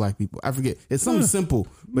backs of black people. I forget. It's something simple,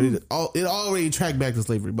 but it already tracked back to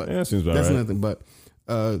slavery. But yeah, seems about that's right. nothing. But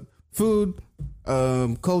food,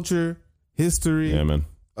 culture, history. Yeah, man.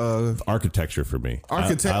 Architecture for me.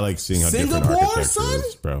 I like seeing how Singapore, different architecture son?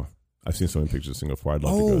 is, bro. I've seen so many pictures of Singapore. I'd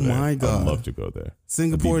love to Oh go there. my God. I'd love to go there.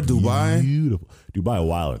 Singapore, It'd be Dubai. beautiful. Dubai,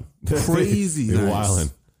 wildin'. Crazy They're nice.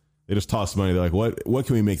 wildin'. They just toss money. They're like, what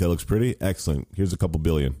can we make that looks pretty? Excellent. Here's a couple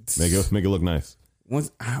billion. Make it look nice.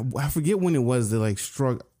 Once I forget when it was, they like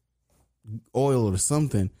struck oil or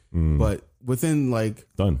something, but within like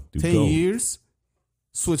Done. Dude, 10 go. years,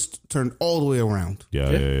 turned all the way around.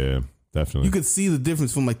 Yeah. Definitely. You could see the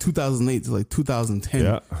difference from like 2008 to like 2010.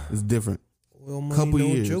 Yeah. It's different. Well, money, Couple no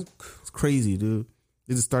years. joke. It's crazy, dude.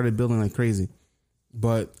 They just started building like crazy.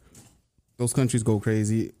 But those countries go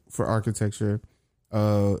crazy for architecture.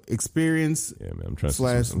 Experience. Yeah, man. I'm trying to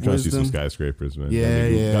slash see some wisdom. skyscrapers, man.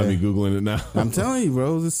 Yeah. Got me Googling it now. I'm telling you,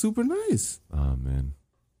 bro, it's super nice. Oh, man.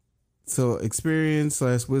 So experience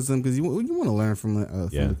 / wisdom, because you want to learn from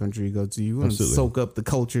the country you go to. You want to soak up the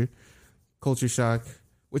culture shock,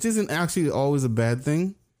 which isn't actually always a bad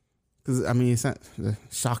thing. Because I mean, it's not,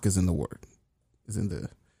 shock isn't the word, isn't the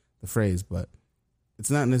phrase, but it's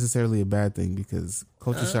not necessarily a bad thing because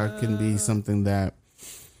culture shock can be something that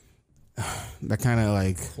kind of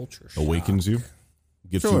like Culture shock. Awakens you.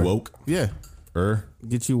 Gets Sure. you woke. Yeah, Er.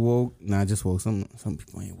 get you woke. Not just woke. Some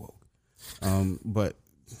people ain't woke. But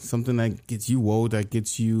something that gets you woke, that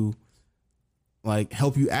gets you like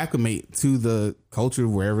help you acclimate to the culture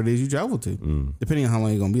wherever it is you travel to, depending on how long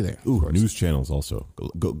you're gonna be there. Ooh, news channels also.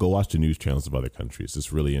 Go watch the news channels of other countries.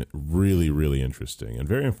 It's really, really, really interesting and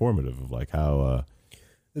very informative of like how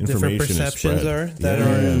different perceptions are that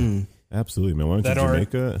are absolutely, man. Went to that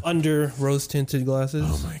Jamaica are under rose tinted glasses.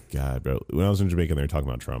 Oh my god, bro! When I was in Jamaica, they were talking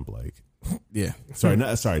about Trump. Like, Yeah.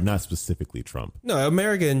 Not specifically Trump. No,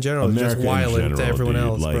 America in general is just wild to everyone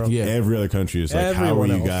else, like, bro. Yeah. Every other country is like, Everyone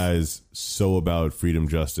how are you else. guys so about freedom,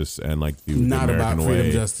 justice, and like the Not American about freedom,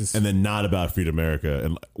 way, justice. and then not about freedom, America,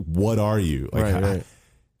 and what are you? Like, Right.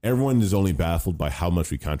 everyone is only baffled by how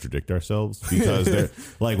much we contradict ourselves because they're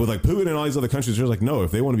like with like Putin and all these other countries. They're like, no,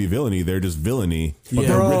 if they want to be villainy, they're just villainy, but Yeah.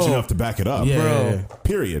 they're Bro. rich enough to back it up. Yeah. Bro.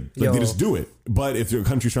 Period. Like, Yo. they just do it. But if your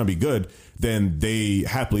country's trying to be good, then they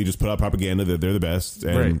happily just put out propaganda that they're the best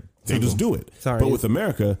and Right. they just do it. Sorry. But with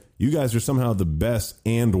America, you guys are somehow the best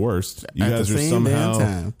and worst. You At guys the are same damn somehow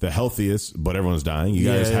time. the healthiest, but everyone's dying. You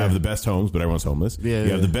Yeah, guys have yeah. the best homes, but everyone's homeless. Yeah, you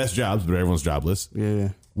have yeah. the best jobs, but everyone's jobless. Yeah.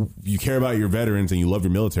 You care about your veterans and you love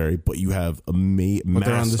your military, but you have they're on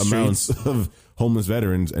mass the amounts of homeless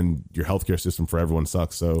veterans, and your healthcare system for everyone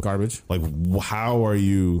sucks. So Garbage. like, how are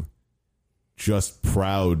you just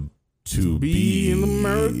proud to be in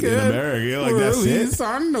America. In America, like, Or that's at least it.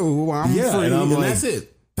 I know I'm Yeah, free. and I'm like, that's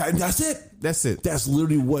it. That's it. That's it. That's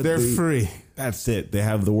literally what They're free. That's it. They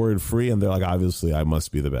have the word free, and they're like, obviously, I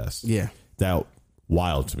must be the best. Yeah. That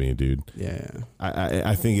wild to me, dude. Yeah.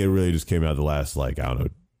 I think it really just came out the last, like, I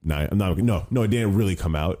don't know, no, it didn't really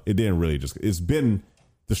come out. It didn't really just, it's been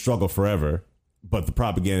the struggle forever, but the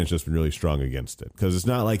propaganda has just been really strong against it. Because it's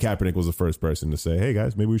not like Kaepernick was the first person to say, hey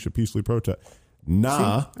guys, maybe we should peacefully protest.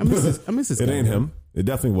 Nah. See, I miss this It guy. ain't bro. him. It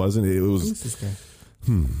definitely wasn't. It I was miss this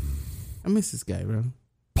guy. I miss this guy, bro.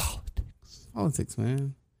 Politics,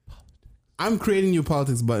 man. I'm creating your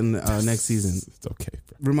politics button next season. It's okay,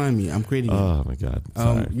 bro. Remind me, I'm creating it. Oh my God.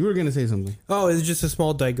 Sorry. You were gonna say something. Oh, it's just a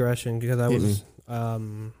small digression because I Hit was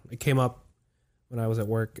it came up when I was at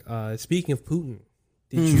work. Speaking of Putin,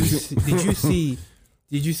 did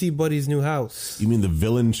you see Buddy's new house? You mean the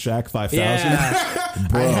villain Shack 5000? Yeah.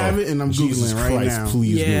 Bro, I have it and I'm Jesus Googling right Christ, now.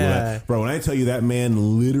 please Google Yeah. that. Bro, when I tell you that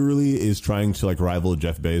man literally is trying to like rival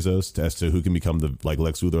Jeff Bezos as to who can become the like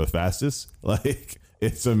Lex Luthor the fastest, like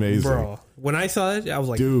it's amazing. Bro, when I saw it, I was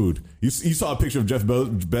like, Dude, you saw a picture of Jeff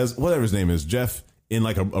Bezos, whatever his name is, Jeff in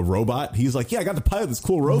like a robot. He's like, yeah, I got to pilot this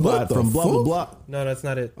cool robot What the from blah, blah, fuck? blah. no, that's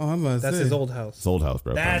not it. Oh, I'm about to That's say. his old house. It's old house,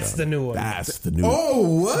 bro. That's Calm the down. new one. That's the new one.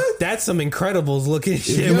 Oh, what? That's some Incredibles looking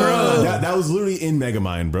shit, Yo. bro. That was literally in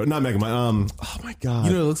Megamind, bro. Not Megamind. Oh my God.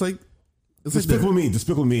 You know, it looks like. It's like Despicable Me.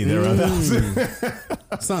 Despicable Me. There,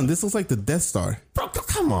 son, this looks like the Death Star. bro.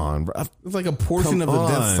 Come on, bro. It's like a portion Come of the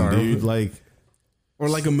Death on, Star, dude. Like, or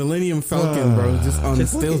like a Millennium Falcon, bro. Just on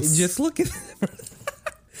stilts. Just look at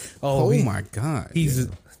Oh he- my god,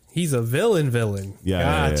 He's a villain.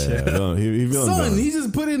 yeah, Gotcha. yeah. No, he villain, son, villain. he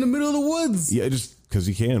just put it in the middle of the woods. Yeah, just because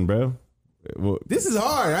he can, bro. Well, This is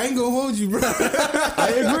hard. I ain't gonna hold you, bro.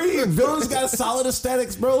 I agree. Villains got solid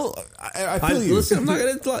aesthetics, bro. I feel you. Listen, I'm not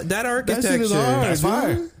gonna that That shit is architecture. hard. That's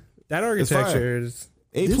fire. dude. That architecture is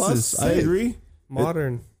A This plus. is I sick. agree.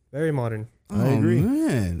 modern, very modern. I agree. Oh,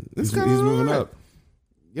 man, He's moving up.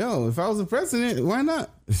 Yo, if I was the president, why not?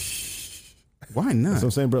 Why not? So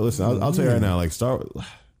I'm saying, bro. Listen, I'll tell you right now. Like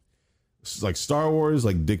Star Wars,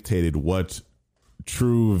 like dictated what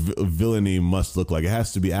true villainy must look like. It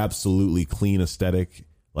has to be absolutely clean aesthetic,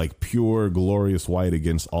 like pure, glorious white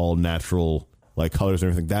against all natural like colors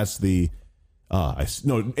and everything. That's the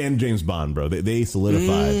and James Bond, bro. They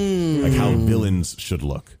solidified like how villains should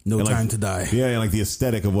look. No And, like, Time to Die. Yeah, and like the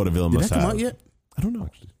aesthetic of what a villain Did must that come have. out yet? I don't know.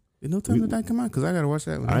 Actually, Did No Time to Die come out? Because I gotta watch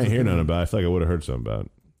that one. I ain't hear none about it. I feel like I would have heard something about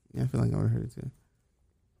it. Yeah, I feel like I would have heard it too.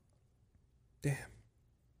 Damn.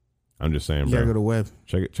 I'm just saying, You gotta bro. go to web.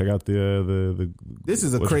 Check out the. This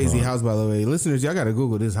is a what's it crazy called? house, by the way. Listeners, y'all gotta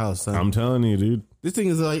Google this house, son. I'm telling you, dude. This thing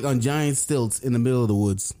is like on giant stilts in the middle of the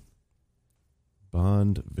woods.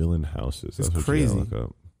 Bond villain houses. That's It's what crazy. You gotta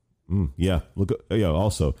look up. Yeah, look up. Yeah,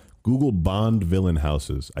 also Google Bond villain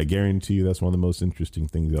houses. I guarantee you that's one of the most interesting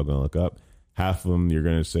things y'all gonna look up. Half of them you're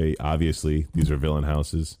gonna say, obviously, these are villain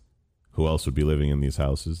houses. Who else would be living in these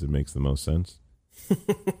houses? It makes the most sense.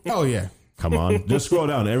 Oh yeah. Come on, just scroll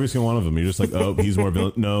down. Every single one of them. You're just like, oh, he's more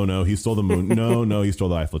villain. No, he stole the moon. No, he stole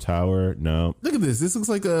the Eiffel Tower. No, Look at this. This looks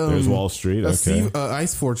like there's Wall Street. a Okay,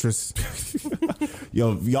 ice fortress.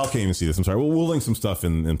 y'all can't even see this. I'm sorry. We'll link some stuff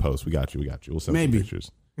in post. We got you. We'll send Maybe. some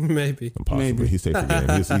pictures. Maybe. Possibly. Maybe. He's safe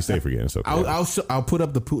forgetting. He's safe forgetting. It's okay. I'll put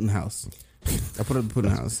up the Putin house. I'll put up the Putin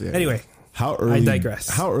house. Yeah. Anyway, How early? I digress.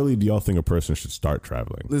 How early do y'all think a person should start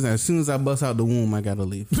traveling? Listen, as soon as I bust out the womb, I gotta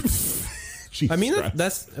leave. I mean,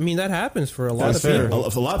 that happens for a lot of fair. people.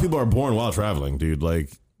 A lot of people are born while traveling, dude. Like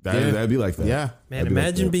that'd be like that. Yeah, man.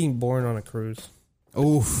 Imagine being born on a cruise.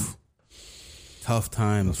 Oof, tough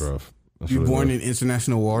times. That's rough. You're born in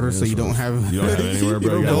international water, so you don't have anywhere,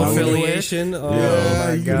 bro. No affiliation. Oh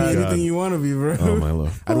my you god! can be anything you want to be, bro. Oh my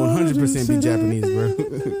love. I'd 100% be Japanese, bro.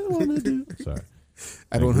 Sorry.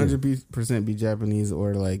 I'd 100% be Japanese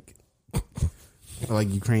or like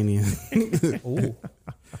Ukrainian. Ooh.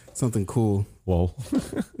 Something cool. Whoa.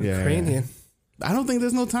 Yeah. Ukrainian. I don't think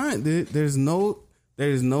there's no time. There's no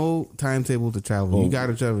timetable to travel. Well, you got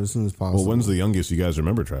to travel as soon as possible. Well, when's the youngest you guys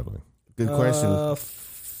remember traveling? Good question.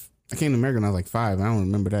 I came to America when I was like 5. I don't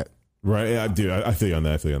remember that. Right, yeah, dude. I feel you on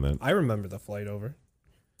that. I remember the flight over.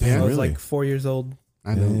 Damn, I was like 4 years old.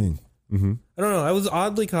 I know. Mm-hmm. I don't know. I was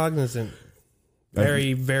oddly cognizant.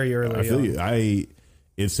 Very, very early. I feel you.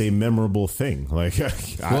 It's a memorable thing. Like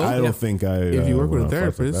I don't think I. If you work with a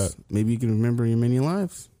therapist, maybe you can remember your many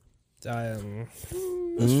lives. Maybe.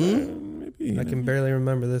 I Maybe. can barely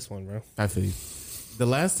remember this one, bro. I feel you.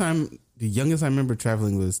 The youngest I remember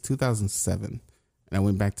traveling was 2007, and I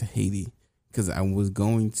went back to Haiti because I was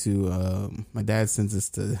going to. My dad sent us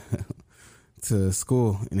to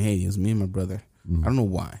school in Haiti. It was me and my brother. I don't know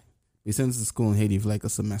why. He sent us to school in Haiti for like a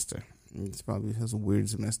semester. It's probably a weird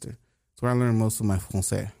semester. It's where I learned most of my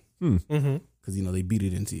français. Because they beat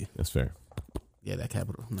it into you. That's fair. Yeah, that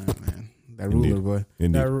capital, man. That ruler, boy.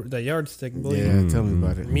 That yardstick, boy. Yeah, tell me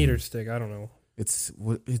about it. Meter stick. I don't know. It's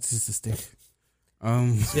just a stick.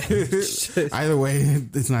 Either way,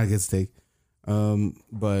 it's not a good steak.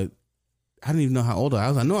 But I didn't even know how old I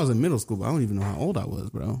was. I know I was in middle school, but I don't even know how old I was,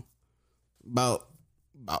 bro. About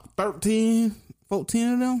 13,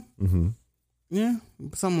 14 of them. Mm-hmm. Yeah,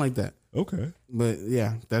 something like that. Okay. But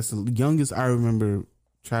yeah, that's the youngest I remember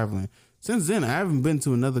traveling. Since then, I haven't been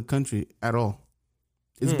to another country at all.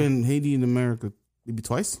 It's been Haiti and America maybe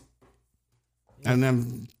twice. And I've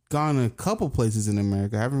gone a couple places in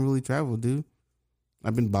America. I haven't really traveled, dude.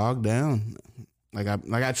 I've been bogged down.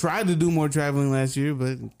 I tried to do more traveling last year,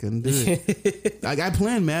 but couldn't do it. I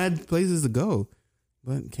planned mad places to go,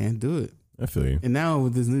 but can't do it. I feel you. And now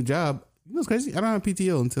with this new job, you know what's crazy? I don't have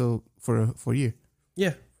PTO until for a year.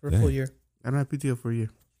 Yeah, for a full year. I don't have PTO for a year.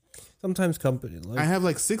 Sometimes company. I have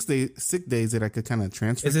like sick days that I could kind of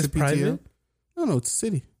transfer. Is this to PTO. private? No, it's a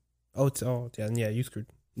city. Yeah, you screwed.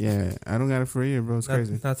 Yeah, I don't got it for a year, bro. It's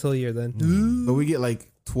crazy. Not till a year then. But we get like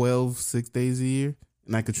 12 sick days a year,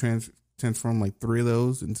 and I could transform like 3 of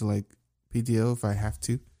those into like PTO if I have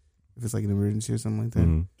to, if it's like an emergency or something like that.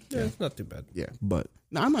 Mm-hmm. Yeah, it's not too bad. Yeah, but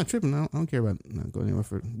no, I'm not tripping. I don't care about not going anywhere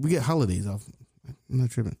for. We get holidays off. I'm not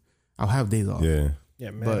tripping. I'll have days off. Yeah,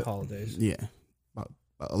 mad holidays. Yeah, about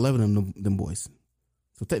 11 of them boys.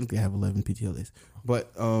 So technically, I have 11 PTO days.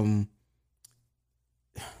 But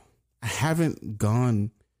I haven't gone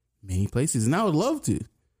many places, and I would love to.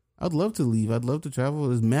 I'd love to leave. I'd love to travel.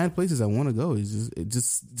 There's mad places I want to go. It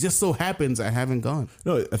just so happens I haven't gone.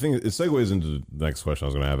 No, I think it segues into the next question I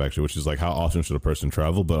was going to have actually, which is like, how often should a person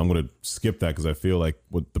travel? But I'm going to skip that because I feel like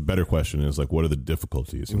what the better question is like, what are the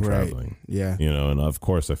difficulties in traveling? Yeah, and of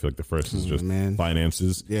course, I feel like the first is just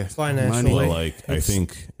finances. Yeah, financial. But like, I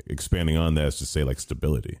think expanding on that is to say like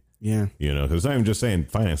stability. Yeah, because it's not even just saying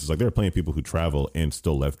finances. Like there are plenty of people who travel and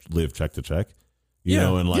still live check to check.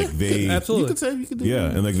 And like they absolutely, you could say you could do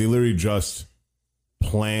that. and like they literally just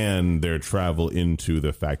plan their travel into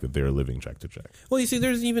the fact that they're living check to check. Well, you see,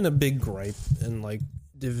 there's even a big gripe and like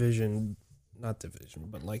not division,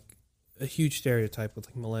 but like a huge stereotype with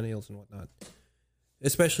like millennials and whatnot,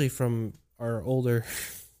 especially from our older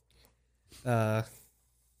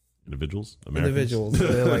individuals.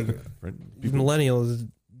 They're like people. Millennials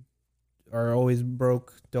are always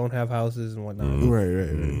broke, don't have houses and whatnot.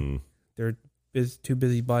 Right. They're too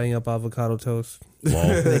busy buying up avocado toast.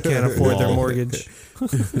 They can't afford their mortgage.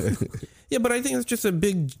 Yeah, but I think it's just a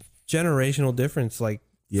big generational difference. Like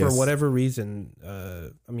for whatever reason,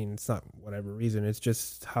 I mean, it's not whatever reason. It's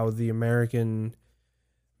just how the American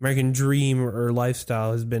dream or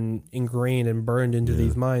lifestyle has been ingrained and burned into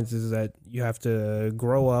these minds. Is that you have to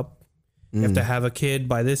grow up. You have to have a kid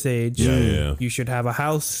by this age. Yeah. You should have a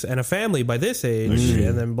house and a family by this age,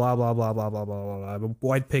 and then blah blah blah blah blah blah blah.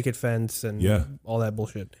 White picket fence and all that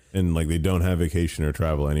bullshit. And like they don't have vacation or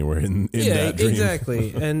travel anywhere in that dream.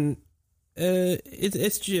 Exactly. And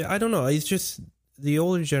it's just, I don't know. It's just the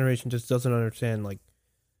older generation just doesn't understand. Like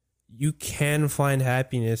you can find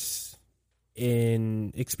happiness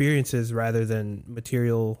in experiences rather than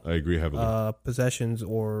material. I agree heavily. Possessions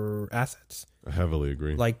or assets. I heavily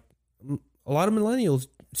agree. Like a lot of millennials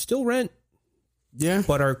still rent,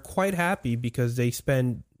 but are quite happy because they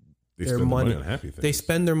spend their money on happy things. They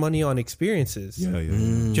spend their money on experiences.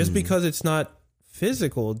 Yeah. Just because it's not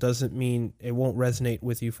physical doesn't mean it won't resonate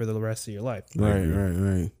with you for the rest of your life.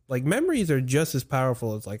 Right. Like memories are just as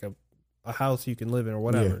powerful as like a house you can live in or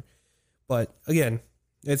whatever. Yeah. But again,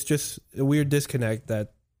 it's just a weird disconnect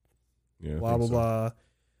that blah blah blah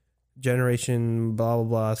generation blah blah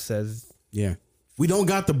blah says. Yeah, we don't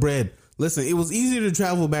got the bread. Listen, it was easier to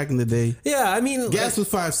travel back in the day. Yeah, I mean, gas was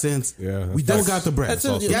 5 cents. Yeah, we don't got the bread. Gas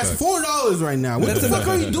 $4 right now. What the fuck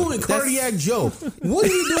are you doing, Cardiac Joe? What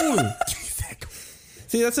are you doing?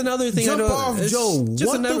 See, that's another thing. Jump off, Joe.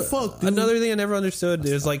 What the fuck? Dude? Another thing I never understood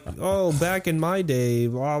is like, oh, back in my day,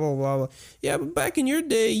 blah blah blah blah. Yeah, but back in your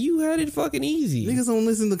day, you had it fucking easy. Niggas don't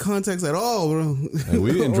listen to context at all, bro. Hey,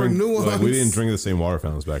 we didn't drink. We didn't drink the same water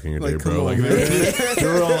fountains back in your day, bro. Like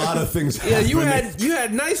there were a lot of things. Yeah, you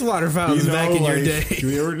had nice water fountains back in your day.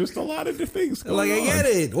 There were just a lot of things. I get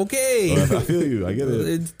it. Okay, I feel you. I get it.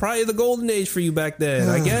 It's probably the golden age for you back then.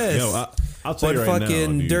 I guess. Yo, I'll tell you right now,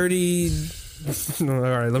 fucking dirty. All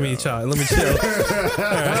right, let me chill. All right.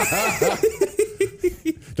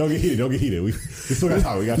 Don't get heated. We still got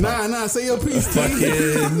time. We got time. Nah. Say your piece,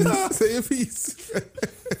 say your piece.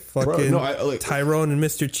 Fucking Tyrone and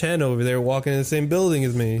Mr. Chen over there walking in the same building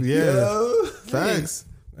as me. Yeah. Facts.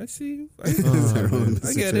 I see you. I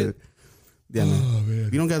get it. Yeah, man.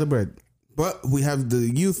 You don't got the bread, but we have the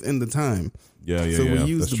youth and the time. Yeah. So we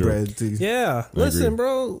use the bread to. Yeah. Listen,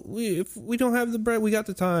 bro. If we don't have the bread, we got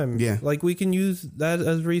the time. Yeah. Like we can use that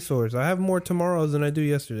as a resource. I have more tomorrows than I do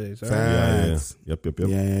yesterdays. Right? Yeah. Yep.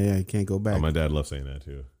 Yeah. You can't go back. My dad loves saying that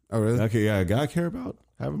too. Oh, really? Okay. Yeah. God care about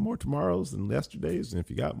having more tomorrows than yesterdays, and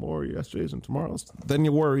if you got more yesterdays and tomorrows, then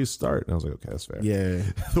your worries start. And I was like, okay, that's fair. Yeah.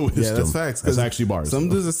 That's facts. That's actually bars. Some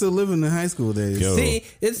dudes are still living in high school days. Yo. See,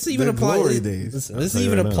 it's even this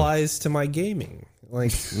even applies to my gaming.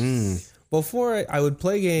 Like. Before I would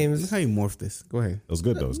play games. This is how you morph this. Go ahead. It was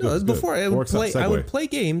good though. Before I would play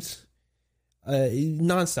games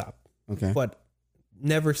nonstop. Okay. But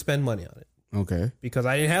never spend money on it. Okay. Because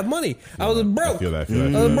I didn't have money. I was broke. I feel that.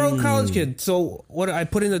 I was a broke college kid. So what I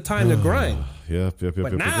put in the time to grind. Yep.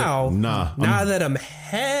 But now that I'm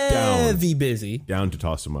heavy busy. Down to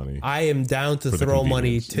toss some money. I am down to throw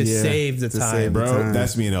money to save the time. Bro,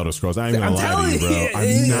 that's me in Elder Scrolls. I ain't gonna lie to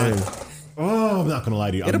you, bro. I'm not gonna lie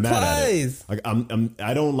to you. I'm mad at it. Like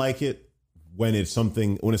I don't like it when it's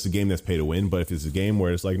a game that's pay to win. But if it's a game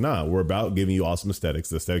where it's like, nah, we're about giving you awesome aesthetics,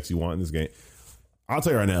 the aesthetics you want in this game. I'll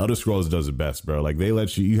tell you right now, Elder Scrolls does it best, bro. Like they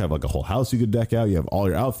let you have like a whole house you could deck out. You have all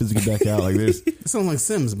your outfits you could deck out. Like it sounds like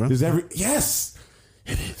Sims, bro. Yes,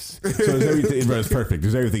 it is. So there's everything, bro. It's perfect.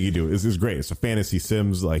 There's everything you do. It's great. It's a fantasy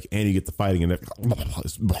Sims, like, and you get the fighting and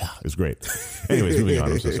it's great. Anyways, moving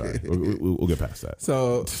on. I'm so sorry. We'll get past that.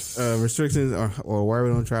 So restrictions or why we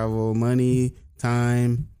don't travel, money,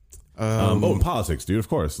 time. Politics, dude. Of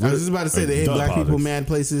course. I was just about to say they hate black people mad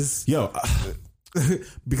places. Yo.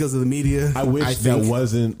 Because of the media. I wish that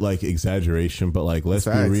wasn't like exaggeration, but like let's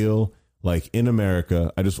be real. Like in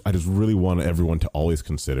America, I just really want everyone to always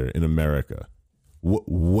consider in America,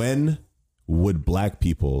 when would black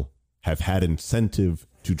people have had incentive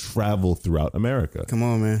to travel throughout America? Come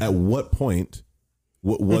on, man. At what point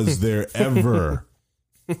was there ever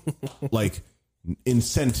like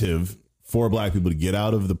incentive for black people to get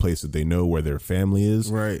out of the place that they know where their family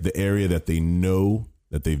is, right? The area that they know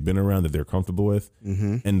that they've been around, that they're comfortable with,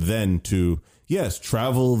 and then to,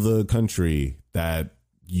 travel the country that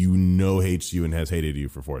you know hates you and has hated you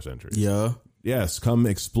for 4 centuries. Yeah. Yes, come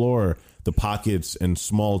explore the pockets and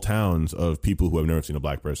small towns of people who have never seen a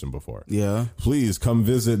black person before. Yeah. Please come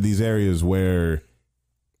visit these areas where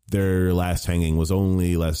their last hanging was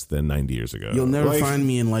only less than 90 years ago. You'll never find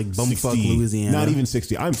me in like bumfuck Louisiana. Not even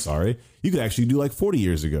 60. I'm sorry. You could actually do like 40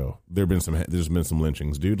 years ago. There's been some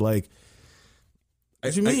lynchings, dude. Like,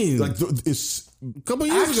 what you mean? It's a couple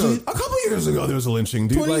years ago. A couple years ago, there was a lynching,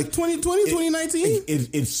 dude. 2020, 2019?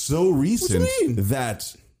 It's so recent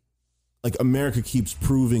that like America keeps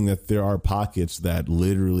proving that there are pockets that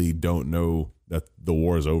literally don't know that the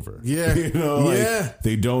war is over. Yeah.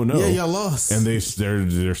 They don't know. Yeah, y'all lost. And they're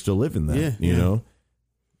still living that, you know?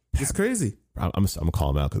 It's crazy. I'm gonna call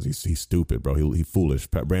him out because he's stupid, bro. He foolish.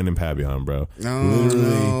 Brandon Pabian, bro.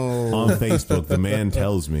 Literally on Facebook, the man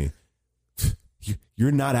tells me,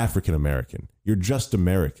 you're not African American. You're just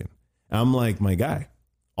American. And I'm like, my guy,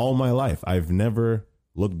 all my life, I've never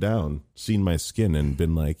looked down, seen my skin, and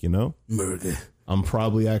been like, murder. I'm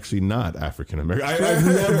probably actually not African American. I've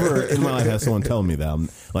never in my life had someone tell me that I'm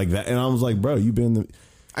like that. And I was like, bro, you've been.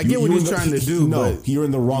 I get what he's trying to do. No, but you're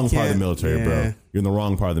in the wrong part of the military, bro. You're in the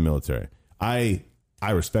wrong part of the military. I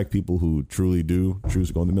I respect people who truly do choose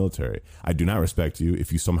to go in the military. I do not respect you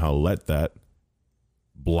if you somehow let that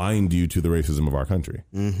blind you to the racism of our country.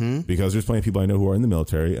 Mm-hmm. Because there's plenty of people I know who are in the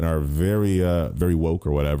military and are very, very woke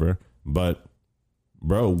or whatever. But,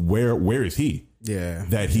 bro, where is he? Yeah.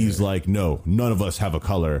 That he's like, no, none of us have a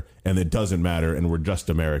color and it doesn't matter and we're just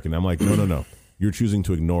American. I'm like, no. You're choosing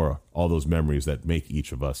to ignore all those memories that make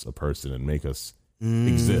each of us a person and make us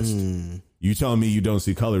exist. You telling me you don't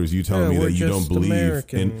see colors. You telling me that you don't believe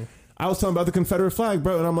in. I was talking about the Confederate flag,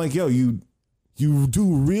 bro, and I'm like, yo, you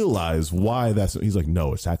do realize why that's. He's like,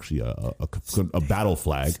 no, it's actually a battle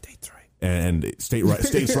flag. States' rights. And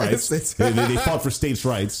states' rights. They fought for states'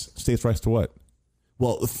 rights. States' rights to what?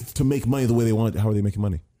 Well, to make money the way they want. How are they making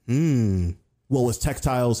money? Well, it's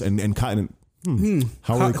textiles and cotton.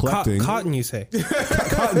 How are they collecting? Cotton, you say?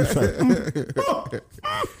 Cotton.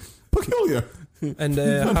 Peculiar. And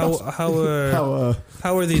how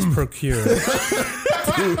are these procured?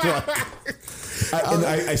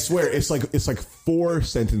 I swear it's like 4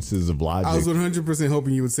 sentences of logic. I was 100%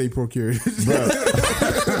 hoping you would say procured,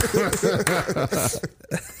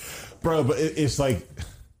 bro. But it's like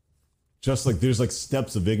just like there's like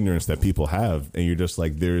steps of ignorance that people have, and you're just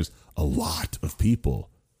like there's a lot of people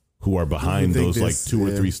who are behind those like 2 or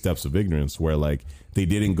 3 steps of ignorance where like they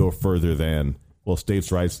didn't go further than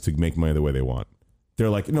states' rights to make money the way they want. They're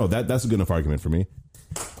like, no, that's a good enough argument for me.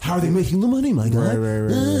 How are they making the money, my God?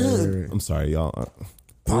 Right. I'm sorry, y'all.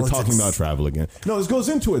 We're talking about travel again. No, this goes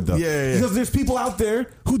into it, though. Yeah. Because there's people out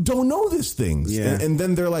there who don't know these things. Yeah. And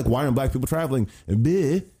then they're like, why aren't black people traveling?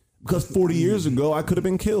 Because 40 years ago, I could have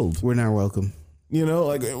been killed. We're not welcome. You know,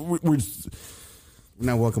 like, we're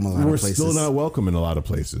not welcome in a lot of places. We're still not welcome in a lot of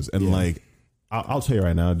places. And, like, I'll tell you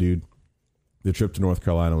right now, dude. The trip to North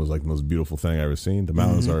Carolina was like the most beautiful thing I ever seen. The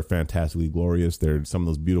mountains are fantastically glorious. They're some of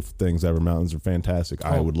those beautiful things ever. Mountains are fantastic.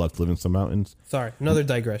 I would love to live in some mountains. Sorry, another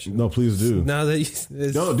digression. No, please do. Now that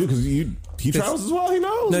no, dude, because he travels as well. He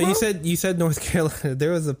knows. No, bro. you said North Carolina.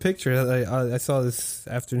 There was a picture that I saw this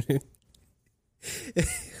afternoon. It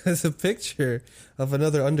was a picture of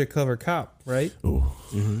another undercover cop, right? Ooh.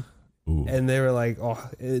 Ooh. And they were like,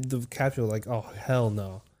 the caption was like, oh, hell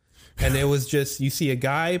no. And it was just, you see a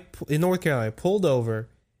guy in North Carolina pulled over,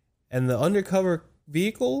 and the undercover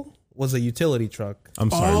vehicle was a utility truck. I'm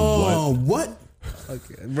sorry, what?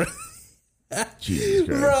 Okay, bro. Jesus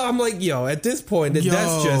Christ. Bro, I'm like, at this point,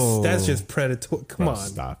 that's just predatory. Come on.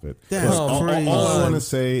 Stop it. All I want to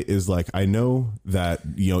say is, like, I know that,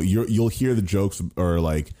 you'll hear the jokes or,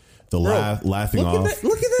 like, the laughing off.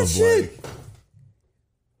 Look at that shit. Like,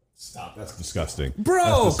 stop. That's disgusting.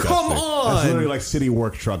 Bro, come on. That's literally like city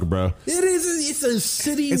work truck, bro. It is. It's a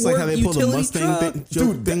city it's work like how they pulled a Mustang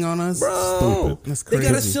thing on us. Bro, stupid. That's crazy. They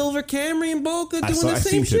got a silver Camry in Boca doing the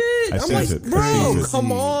same shit. I'm like, bro,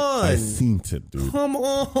 come on. I seen it, dude. Come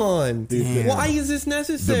on. Dude, why is this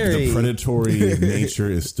necessary? The predatory nature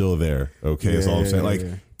is still there. Okay, that's all I'm saying. Like,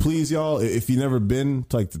 please, y'all, if you've never been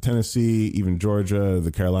to, like, the Tennessee, even Georgia,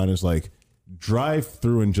 the Carolinas, like, drive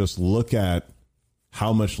through and just look at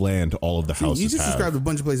how much land all of the houses you just have. described a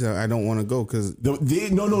bunch of places I don't want to go because no.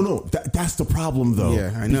 That's the problem, though.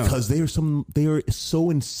 Yeah, I know, because they are so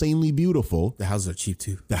insanely beautiful. The houses are cheap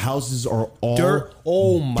too. The houses are all dirt.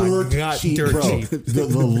 Oh my God, cheap, dirt bro. cheap. The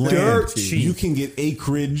land, dirt cheap. You can get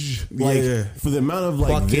acreage for the amount of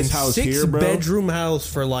like fucking this house here, bro. 6-bedroom house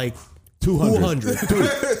for like 200.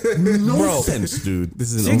 Dude, no sense, dude.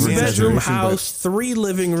 This is an 6-bedroom house, 3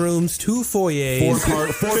 living rooms, 2 foyers,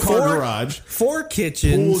 4 car garage, 4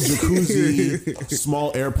 kitchens, pool, jacuzzi,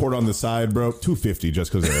 small airport on the side, bro. $250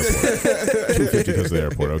 just because of the airport. $250 because of the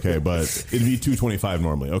airport, okay? But it'd be $225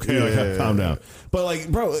 normally, okay? Calm down. But like,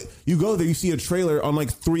 bro, you go there, you see a trailer on like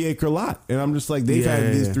 3-acre lot, and I'm just like, they've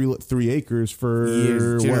had these 3 acres for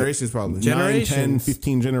years, generations, probably 9, 10,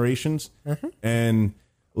 15 generations, and.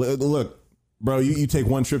 Look, bro, you take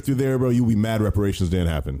one trip through there, bro, you'll be mad reparations didn't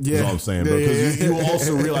happen. That's all I'm saying, bro. Because you will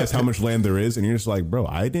also realize how much land there is, and you're just like, bro,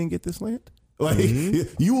 I didn't get this land. Like,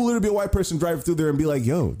 you will literally be a white person driving through there and be like,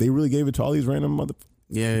 yo, they really gave it to all these random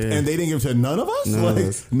motherfuckers. And they didn't give it to none of us?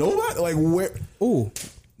 Nobody? Like, where? Ooh.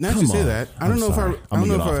 Now that you say that, I don't know if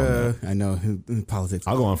I know in politics.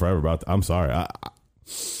 I'll go on forever about that. I'm sorry. I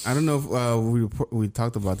don't know if we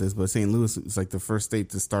talked about this, but St. Louis is like the first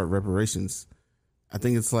state to start reparations. I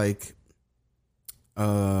think it's like,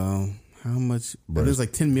 how much? There's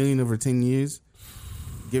like 10 million over 10 years,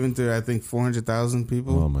 given to I think 400,000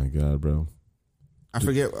 people. Oh my God, bro! I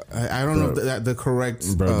forget. I don't know if the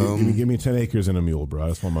correct. Bro, give me 10 acres and a mule, bro. I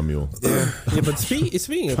just want my mule. Yeah, but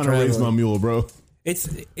speaking of trying to raise my mule, bro. It's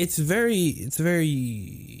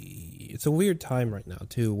a weird time right now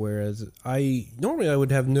too. Whereas I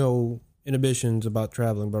would have no inhibitions about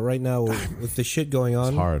traveling, but right now with the shit going on,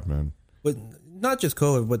 It's hard, man. but not just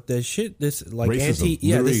COVID, but the shit, this like Racism.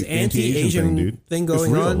 this anti-Asian thing going it's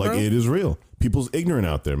real. on, Like bro. it is real. People's ignorant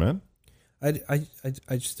out there, man. I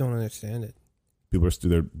just don't understand it. People are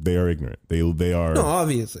still they are ignorant. They are. No,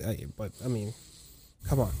 obviously, but I mean,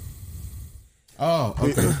 come on. Oh,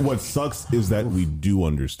 okay. What sucks is that we do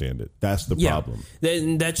understand it. That's the problem.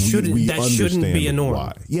 Then that shouldn't We shouldn't be a understand norm.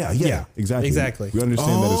 why. Yeah, exactly. exactly. We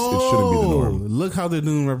understand that it shouldn't be the norm. Look how they're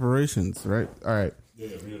doing reparations, right? All right.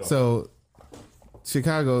 So,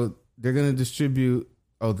 Chicago, they're going to distribute.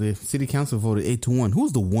 Oh, the city council voted 8-1.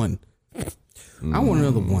 Who's the one? I want to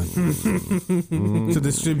know the one. To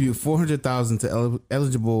distribute $400,000 to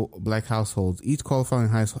eligible black households. Each qualifying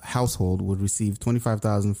household would receive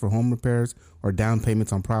 $25,000 for home repairs or down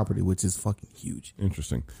payments on property, which is fucking huge.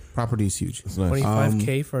 Interesting. Property is huge. That's nice.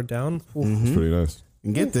 $25K for a down. That's pretty nice.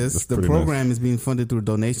 And get this, That's the pretty program is being funded through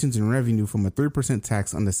donations and revenue from a 3%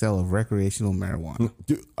 tax on the sale of recreational marijuana.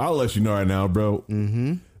 Dude, I'll let you know right now, bro.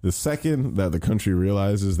 The second that the country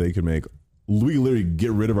realizes they can make, we literally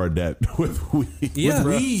get rid of our debt with weed. Yeah.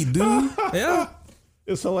 With weed, dude. Yeah.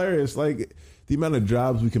 It's hilarious. Like the amount of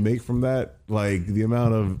jobs we can make from that, like the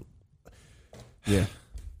amount of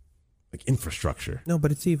like infrastructure. No,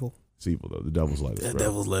 but it's evil. It's evil though. The devil's lettuce, bro.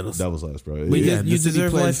 Devil's lettuce. Devil's lettuce, bro. You the city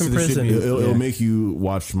deserve pledged life to in prison. distribute- It'll make you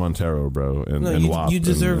watch Montero, bro, and No, WAP you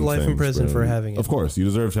deserve and life in things, prison bro. for having it. Of course, you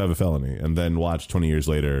deserve to have a felony, and then watch 20 years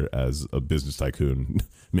later as a business tycoon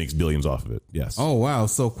makes billions off of it. Yes. Oh wow!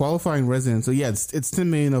 So qualifying residents. So yeah, it's 10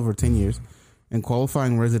 million over 10 years, and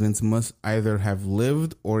qualifying residents must either have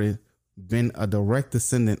lived or been a direct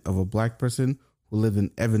descendant of a black person who lived in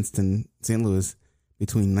Evanston, St. Louis,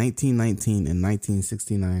 between 1919 and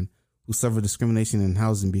 1969, who suffered discrimination in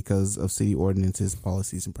housing because of city ordinances,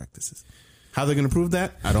 policies, and practices. How they're gonna prove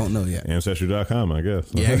that? I don't know yet. Ancestry.com, I guess.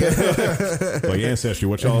 Yeah, Like Ancestry,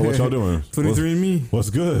 what y'all doing? 23andMe. What's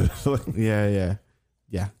good? Yeah.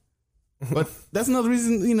 But that's another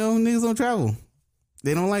reason, niggas don't travel.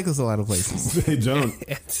 They don't like us a lot of places. They don't.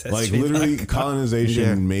 Like literally,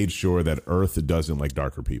 colonization made sure that Earth doesn't like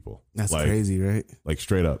darker people. That's like, crazy, right? Like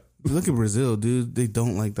straight up. Look at Brazil, dude. They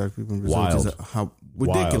don't like dark people in Brazil. Wild. Which is how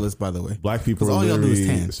ridiculous, by the way. Black people are all y'all do is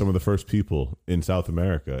literally tan. some of the first people in South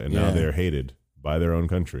America, and now Yeah. they're hated by their own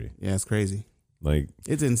country. Yeah, it's crazy. Like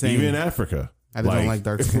It's insane. even in Africa, How they don't like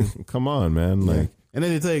dark skin. Come on, man. Like, And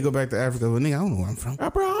then they tell you go back to Africa. Well, nigga, I don't know where I'm from. bro,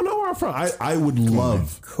 I don't know where I'm from. I would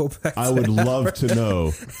love. Go back. I would love to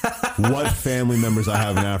know what family members I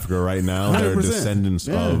have in Africa right now that are 100%. descendants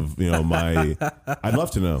of my. I'd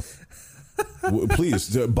love to know.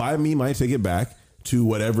 Please buy me my ticket back to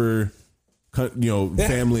whatever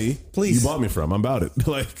family Please. you bought me from. I'm about it.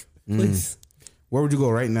 Like, Please. Where would you go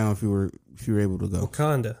right now if you were able to go?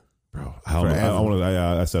 Wakanda. bro,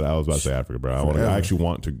 I said I was about to say Africa, bro. I actually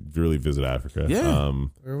want to really visit Africa. Yeah.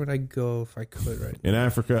 Where would I go if I could right now? In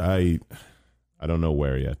Africa, I don't know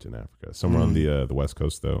where yet in Africa. Somewhere on the West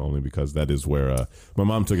Coast, though, only because that is where my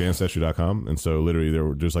mom took Ancestry.com. And so literally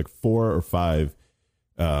there's like 4 or 5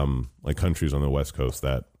 like countries on the West Coast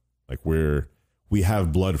that like we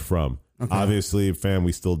have blood from. Okay. Obviously, fam,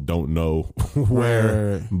 we still don't know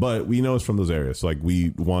where, but we know it's from those areas. So like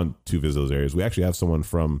we want to visit those areas. We actually have someone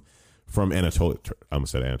from Anatolia. I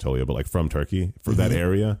almost said Anatolia, but like from Turkey for that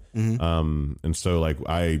area. And so like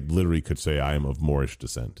I literally could say I am of Moorish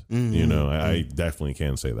descent. I definitely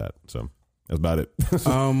can say that. So that's about it.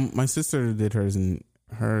 My sister did hers, and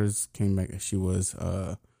hers came back. She was,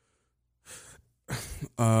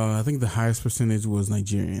 I think the highest percentage was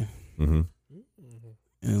Nigerian,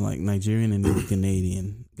 and like Nigerian and then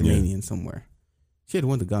Canadian somewhere. She had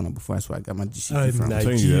went to Ghana before. That's where I got my GCP from. I'm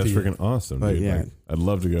telling you, that's freaking awesome. But dude. yeah. Like, I'd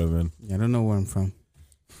love to go, man. Yeah, I don't know where I'm from.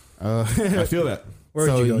 I feel that. Where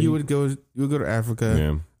so would you go? you would go to Africa.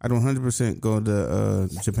 Yeah. I'd 100% go to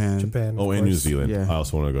Japan. Japan. Oh, of and New course. Zealand. Yeah. I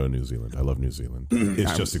also want to go to New Zealand. I love New Zealand.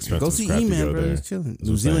 It's just expensive. Go see crap to E-Man, go bro. there. He's chilling. That's New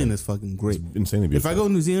what I'm Zealand saying. is fucking great. Insanely If beautiful. I go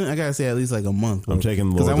to New Zealand, I gotta say at least like a month. Bro. I'm taking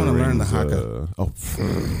because I want to learn the Haka.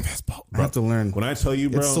 I have to learn. When I tell you,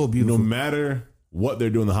 bro, It's so beautiful. no matter what they're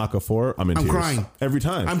doing the Haka for, I'm in tears. crying. Every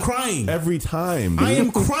time. I'm crying. Every time. I dude.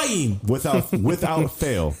 am crying. Without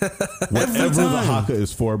fail. Whatever the time. Haka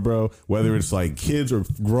is for, bro, whether it's like kids or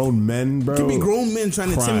grown men, bro. Could be grown men trying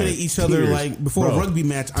to crying. intimidate each other Tears. like before Bro, a rugby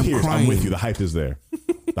match. I'm tears. crying. I'm with you. The hype is there.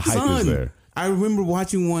 The hype is Son, there. I remember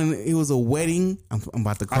watching one. It was a wedding. I'm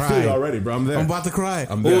about to cry. I feel it already, bro. I'm there. I'm about to cry.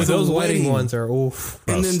 I'm It there. was a Those wedding wedding. ones are oof.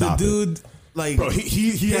 Bro, And then the stop it. dude, like, Bro, he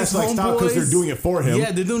has his to like stop because they're homeboys- doing it for him.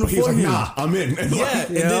 Yeah, they're doing it but he's for like, him. Nah, I'm in. And yeah. like,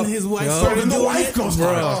 And then his wife Yup. started and the doing wife it. goes,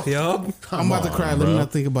 Bro, bro. yup. I'm about to cry. Let me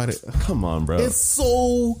not think about it. Come on, bro. It's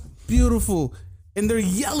so beautiful. and they're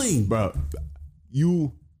yelling, bro.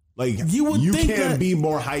 You think can't that, be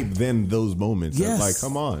more hype than those moments. Yes. Like,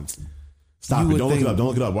 come on. Stop it. Don't look it up. Don't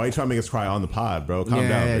look it up. Why are you trying to make us cry on the pod, bro? Calm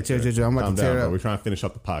down. Yeah, chill. I'm about to tear it up. We're trying to finish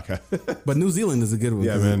up the podcast. But New Zealand is a good one.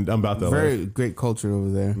 Yeah, man. I'm about to. Very great culture over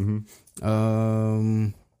there. Mm-hmm.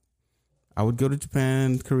 I would go to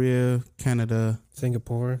Japan, Korea, Canada,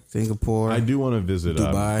 Singapore. I do want to visit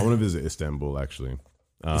Dubai. I want to visit Istanbul, actually.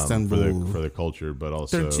 Istanbul. For their culture, but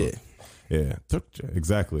also Turkey. Yeah, Turkey,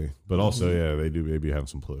 exactly. But also, yeah, they do maybe have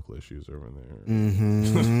some political issues over there.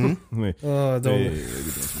 Mm-hmm. Oh, don't.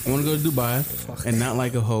 I want to go to Dubai and not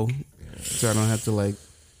like a hoe, so I don't have to like.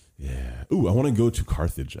 Yeah. Ooh, I want to go to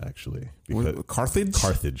Carthage actually.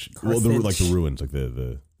 Carthage. Well, the ruins, like the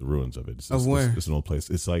ruins of it. Where? It's an old place.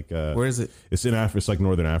 It's like where is it? It's in Africa. It's like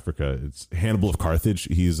northern Africa. It's Hannibal of Carthage.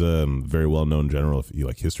 He's a very well known general of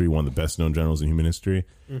history, one of the best known generals in human history,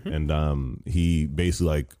 and he basically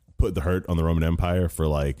like put the hurt on the Roman Empire for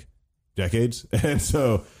like decades, and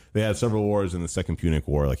so they had several wars. In the Second Punic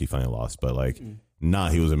War, like he finally lost, but like.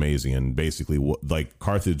 He was amazing, and basically, like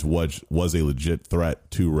Carthage was a legit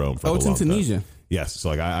threat to Rome. For it's in Tunisia. Time. Yes, so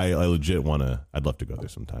like I legit I'd love to go there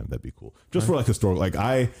sometime. That'd be cool, just for like historical. Like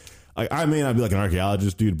I may not be like an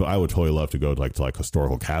archaeologist, dude, but I would totally love to go to like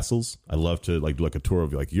historical castles. I'd love to like do like a tour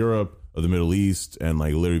of like Europe or the Middle East, and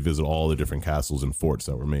like literally visit all the different castles and forts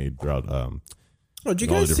that were made throughout. Did you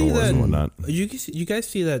guys see that? You guys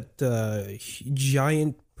see that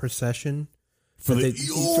giant procession? For the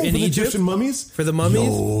Egyptian mummies? For the mummies?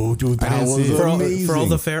 No, dude, that was amazing. For all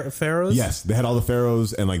the pharaohs? Yes, they had all the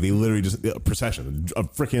pharaohs, and like they literally just procession, a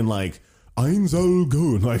freaking like Ein Soll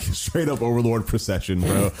Gun, like straight up overlord procession,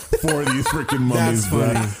 bro, for these freaking mummies,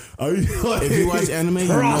 bro. If you watch anime, you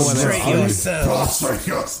know what Prostrate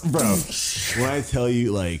yourself, bro. When I tell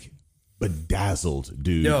you, like, bedazzled,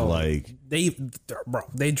 dude, like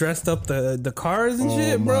they dressed up the cars and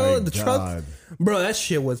shit, bro. The trucks, bro. That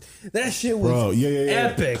shit was bro,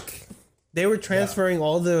 epic. They were transferring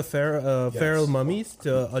all the pharaoh mummies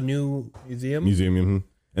to a new museum.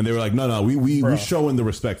 And they were like, no, we showing the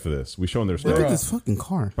respect for this. We showing the respect. Look at this fucking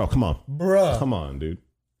car, bro. Come on, bro. Come on, dude,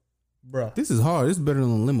 bro. This is hard. This is better than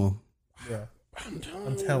a limo. Yeah,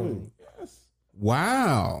 I'm telling you.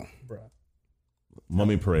 Wow.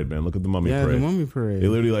 Mummy Parade, man. Look at the Mummy Parade. Yeah, the Mummy Parade. They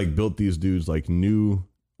literally like built these dudes like new,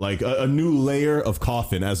 like a new layer of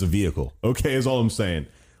coffin as a vehicle. Okay, is all I'm saying.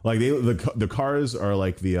 Like the cars are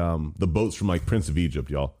like the boats from like Prince of Egypt,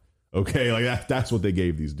 y'all. Okay, like that's what they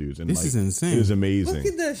gave these dudes. And this is insane. It is amazing. Look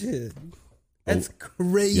at that shit. That's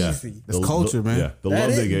crazy. Yeah. That's culture, man. Yeah, the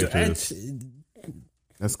love they gave to this.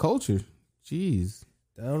 That's culture. Jeez.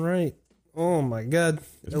 Downright. Oh my god.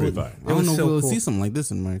 It's pretty fire. I don't know if we'll see something like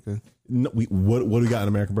this in America. No, what do we got in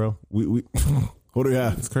America, bro? We what do we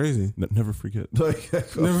have? It's crazy. Never forget. Like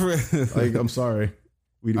I'm sorry.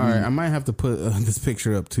 All right, I might have to put this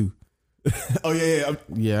picture up too. Oh yeah.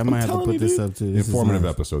 I might have to put this up too. The informative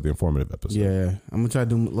episode. Yeah, I'm gonna try to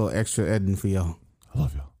do a little extra editing for y'all. I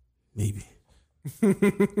love y'all. Maybe. We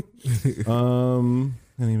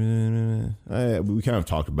kind of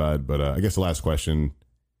talked about it, but I guess the last question: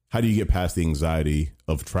 how do you get past the anxiety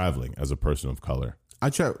of traveling as a person of color? I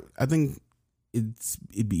think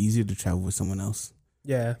it'd be easier to travel with someone else.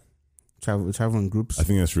 Yeah. Travel in groups. I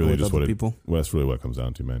think that's really just what people. Well, that's really what it comes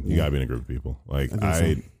down to, man. You gotta be in a group of people. Like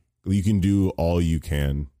you can do all you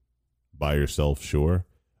can by yourself, sure,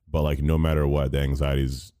 but like no matter what, the anxiety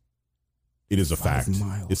it is a fact.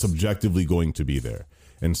 It's subjectively going to be there,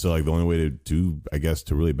 and so like the only way to I guess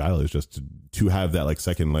to really battle is just to have that like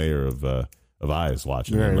second layer of eyes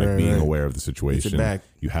watching and like being aware of the situation.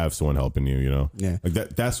 You have someone helping you, you know. Yeah, like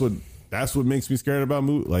that's what makes me scared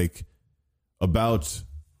about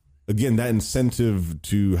again, that incentive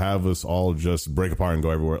to have us all just break apart and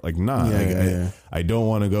go everywhere. Like, nah, I don't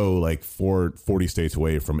want to go like 40 states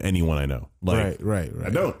away from anyone I know. Like, right. I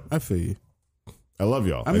don't. I feel you. I love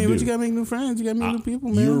y'all. I mean, but you gotta make new friends. You gotta meet new people,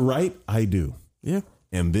 man. You're right. I do. Yeah.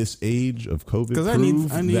 And this age of COVID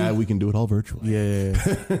proves that we can do it all virtually. Yeah.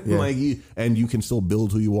 Like you can still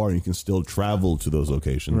build who you are, and you can still travel to those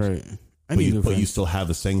locations. Right. But you still have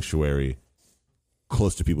a sanctuary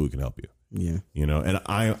close to people who can help you. Yeah. You know, and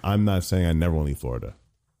I'm not saying I never want to leave Florida.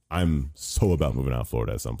 I'm so about moving out of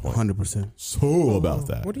Florida at some point. 100%. So about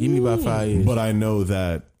that. Give me about 5 years. But I know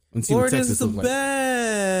that Florida's the best.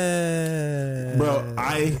 Bro,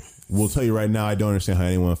 I will tell you right now, I don't understand how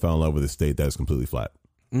anyone fell in love with a state that is completely flat.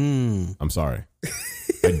 I'm sorry.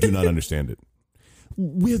 I do not understand it.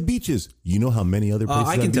 We have beaches. You know how many other places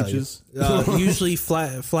have beaches? Usually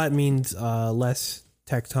flat means less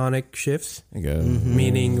tectonic shifts, I guess.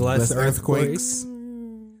 meaning less earthquakes.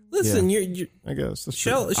 Listen, you're I guess that's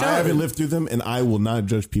Shell- true. Shell- I haven't lived through them, and I will not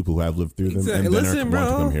judge people who have lived through them Exactly. and then Listen, want to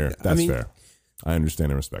bro. come here. I That's mean, fair. I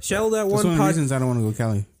understand and respect. Shell that. that That's one one of the reasons I don't want to go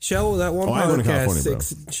Cali. Shell that one I go to California, bro.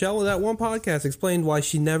 Shell that one podcast explained why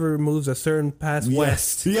she never moves a certain past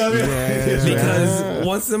west. Yeah, Because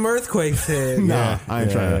once them earthquakes hit, Nah, I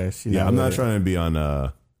ain't trying she to. Yeah, not I'm not with it. trying to be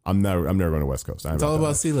on. I'm never going to West Coast. It's all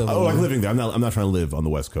about sea level. Oh, like man. living there. I'm not trying to live on the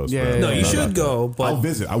West Coast. Yeah, bro. yeah, no, yeah. you I'm not should about go, that. but I'll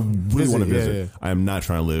visit. I really want to yeah, visit. yeah. I am not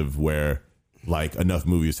trying to live where like enough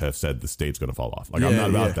movies have said the state's going to fall off. Like I'm Yeah, not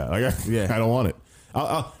about yeah. that. Like I don't want it.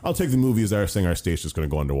 I'll take the movies that are saying our state's just going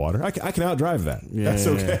to go underwater. I can outdrive that. Yeah, That's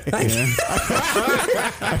yeah, okay.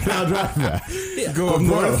 I can outdrive that. Go up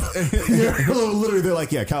north. Literally, they're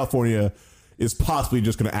like, yeah, California is possibly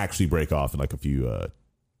just going to actually break off in like a few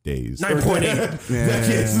days. 9.8.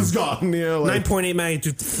 Decades is gone. You know, like 9.8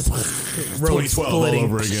 magnitude. Road 2012 all splitting.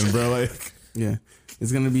 over again, bro. Like, Yeah,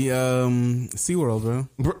 it's gonna be SeaWorld,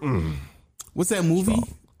 bro. What's that movie?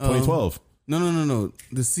 2012. No.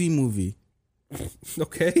 The Sea movie.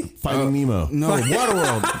 Okay. Finding Nemo. No,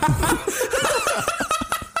 Waterworld.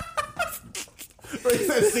 Is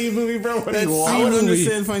that sea movie, bro? What I would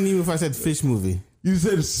understand Finding Nemo if I said fish movie. You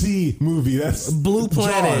said sea movie. That's Blue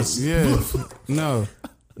Planet. Jaws. Yeah. No.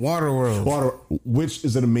 Waterworld. Water, which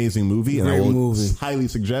is an amazing movie, and I Great will movie. highly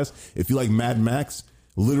suggest if you like Mad Max.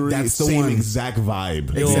 Literally, That's it's the same one. exact vibe,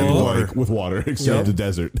 Except except water. like with water, except Yep. the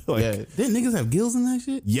desert. Like, Yeah. Didn't niggas have gills in that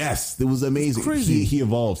shit? yes, it was amazing. Crazy. He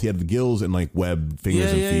evolved. He had the gills and like webbed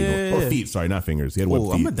fingers Yeah, and feet, yeah, or yeah. feet. Sorry, not fingers. He had webbed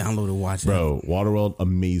Oh, I'm feet. gonna download and watch it. Bro, Waterworld,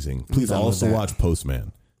 amazing. Please download also that. watch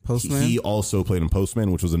Postman. Postman? He also played in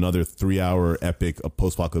Postman, which was another 3-hour epic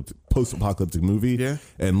post-apocalyptic movie. Yeah.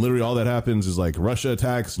 And literally all that happens is like Russia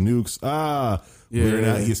attacks, nukes.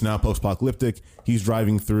 Yeah. He's now post-apocalyptic. He's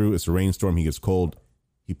driving through. It's a rainstorm. He gets cold.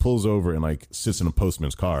 He pulls over and like sits in a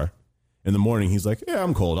postman's car. In the morning, he's like, yeah,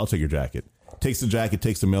 I'm cold. I'll take your jacket. Takes the jacket,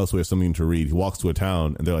 takes the mail so he has something to read. He walks to a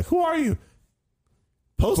town and they're like, who are you?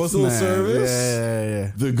 Postal Postman. Service.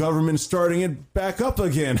 Yeah. The government's starting it back up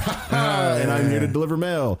again. And I'm here to deliver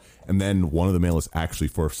mail. And then one of the mail is actually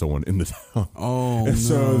for someone in the town. Oh, And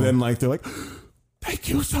so no. then like they're like, thank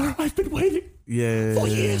you, sir. I've been waiting Yeah. for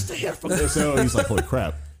years to hear from this. So he's like, holy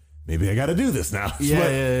crap. Maybe I got to do this now. Yeah,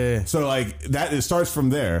 But- yeah. So like that, it starts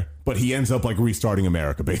from there, but he ends up like restarting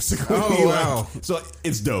America basically. Oh, Like, wow. So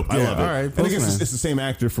it's dope. I Yeah, love it. all right, and I guess Postman. it's the same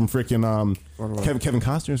actor from freaking Waterworld. Kevin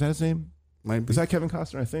Costner. Is that his name? Might be. Is that Kevin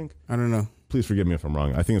Costner? I think. I don't know. Please forgive me if I'm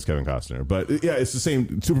wrong. I think it's Kevin Costner, but yeah, it's the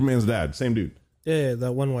same. Superman's dad, same dude. Yeah,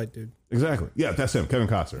 that one white dude. Exactly. Yeah, that's him, Kevin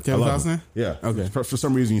Costner. Kevin I love him. Costner? Yeah. Okay. For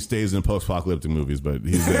some reason, he stays in post-apocalyptic movies, but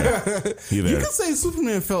he's there. He's You there. could say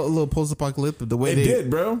Superman felt a little post-apocalyptic the way It they did,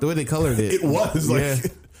 bro. The way they colored it. It was like. Yeah.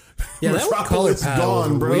 Yeah, that color Metropolis palette was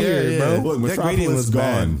gone, bro. weird, bro. Look, That Metropolis gradient was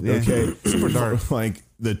gone. bad. Yeah. Okay, Super dark. Like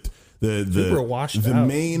the Super washed the out.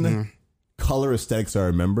 main color aesthetics I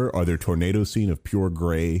remember are their tornado scene of pure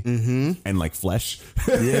gray and like flesh.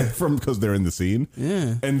 Yeah. from because they're in the scene.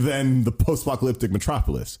 Yeah. and then the post-apocalyptic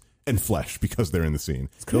Metropolis and flesh because they're in the scene.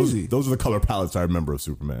 It's crazy. Those are the color palettes I remember of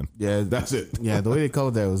Superman. Yeah, That's it. Yeah, the way they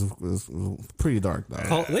colored that was pretty dark,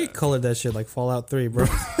 though. They colored that shit like Fallout 3, bro.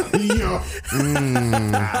 Yo.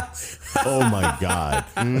 Oh my god,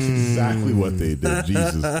 that's exactly what they did.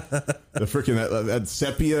 Jesus, the freaking that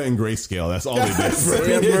sepia and grayscale. That's all they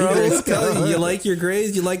did. Yeah, bro. Kelly, you like your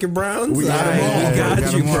grays? You like your browns? We got All them all. right, we got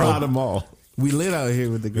got you, them all. bro. Got them all. We lit out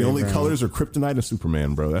here with the The green only brown, colors are Kryptonite and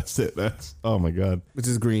Superman, bro. That's it. That's oh my god. which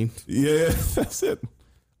is green. Yeah, that's it.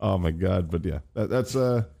 Oh my god. But yeah, that's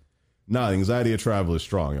the anxiety of travel is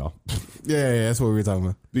strong, y'all. Yeah, that's what we were talking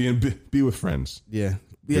about. Be with friends. Yeah.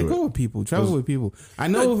 Do Go it. with people. Travel with people. I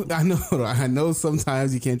know.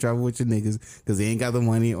 Sometimes you can't travel with your niggas because they ain't got the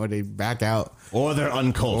money or they back out. Or they're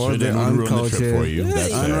uncultured Or they're and ruin the trip uncultured. for you. That's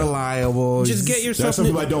fair. Unreliable. Just get There's yourself some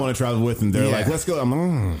new, people I don't want to travel with, and they're Yeah. like, "Let's go."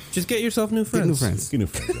 I'm just get yourself new Get friends. new friends. get new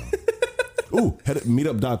friends. Y'all. Ooh, head at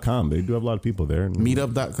meetup.com. They do have a lot of people there.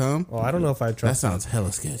 Meetup.com. Oh, I don't know if I That trust. sounds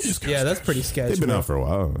hella sketchy. Yeah, that's pretty sketchy. They've been bro. out for a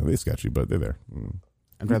while. They're sketchy, but they're there.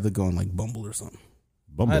 I'd rather go on like Bumble or something.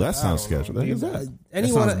 Bumble, I that sounds don't know. sketchy. What is that?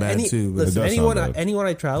 Anyone, sounds bad too, but it listen, does anyone, sound bad. anyone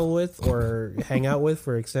I travel with or hang out with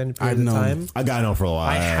for extended I periods of know. time, I gotta know for a while.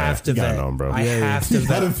 I have to You gotta vet. know him, bro. I Yeah, have to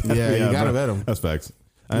vet. Yeah, you gotta bro. vet 'em. That's facts.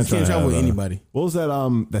 You can't travel with anybody. What was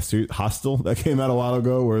that series Hostel that came out a while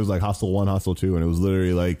ago where it was like Hostel 1, Hostel 2, and it was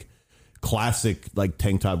literally like classic like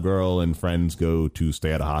tank top girl and friends go to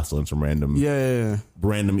stay at a hostel in some random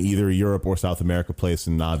either Europe or South America place,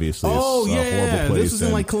 and obviously it's a horrible place. This was in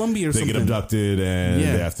and like Colombia or they something. get abducted and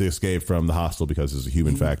Yeah. they have to escape from the hostel because it's a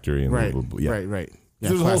human factory and Right, blah, blah, blah. Yeah. right. Yeah,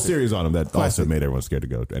 There's a whole classic. series on them that also Classic. made everyone scared to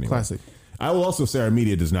go anyway. Classic. I will also say our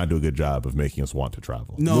media does not do a good job of making us want to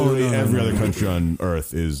travel. Literally every other country on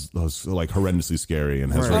earth is like horrendously scary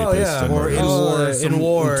and has rapists. Or in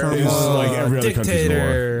war, is like every other country's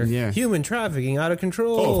war. Yeah, human trafficking out of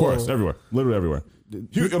control. Oh, of course, everywhere, literally everywhere.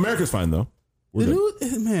 America's fine though.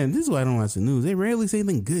 Man, this is why I don't watch the news. They rarely say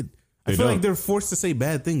anything good. I feel like they're forced to say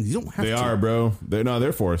bad things. You don't have to. They are, bro.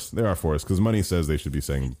 They're forced. They are forced because money says they should be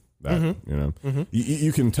saying that. You know,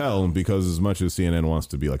 you can tell because as much as CNN wants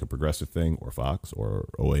to be like a progressive thing, or Fox, or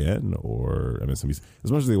OAN, or MSNBC,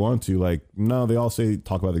 as much as they want to, like, no, they all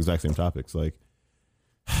talk about the exact same topics. Like,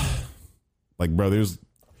 bro, there's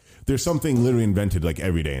something literally invented like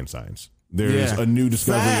every day in science. There's a new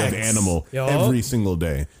discovery of animal every single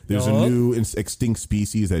day. There's a new extinct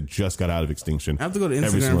species that just got out of extinction. I have to go to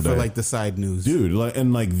Instagram for like the side news, dude.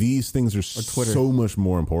 And like these things are so much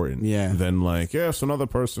more important, than like another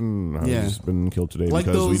person has been killed today like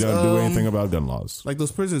because we don't do anything about gun laws. Like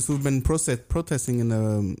those prisoners who've been protesting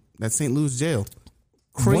in that St. Louis jail.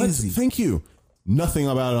 Crazy. What? Thank you. Nothing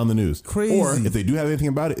about it on the news. Crazy. Or if they do have anything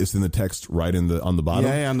about it, it's in the text right on the bottom.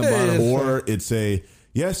 Yeah, on the bottom. Or it's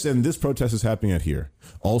yes, and this protest is happening at here.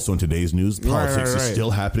 Also, in today's news, politics is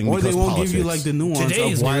still happening. Or because they won't politics. give you like the nuance.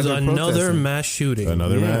 Today's of why news, another mass shooting.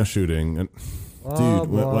 Mass shooting. And, dude,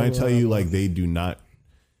 when I tell you, like, they do not,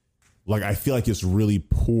 like, I feel like it's really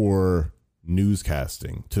poor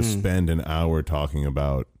newscasting to spend an hour talking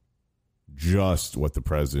about just what the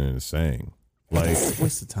president is saying. Like,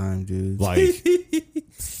 what's the time, dude? Like.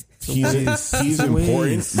 He's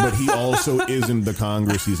important, but he also isn't the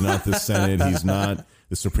Congress. He's not the Senate. He's not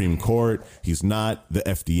the Supreme Court. He's not the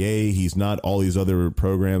FDA. He's not all these other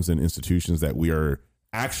programs and institutions that we are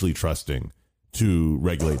actually trusting to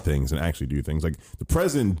regulate things and actually do things. Like, the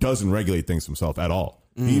president doesn't regulate things himself at all.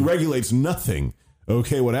 He regulates nothing.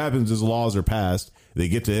 Okay, what happens is laws are passed. They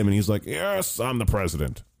get to him and he's like, yes, I'm the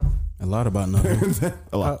president. A lot about nothing.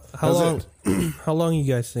 A lot. How long you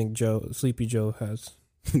guys think Sleepy Joe has?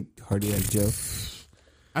 Cardiac Joe.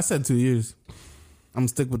 I said 2 years. I'm gonna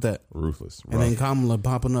stick with that. Ruthless. And then Kamala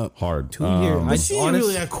popping up. Hard. 2 years. But she ain't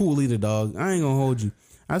really that cool either, dog. I ain't gonna hold you.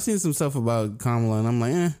 I've seen some stuff about Kamala and I'm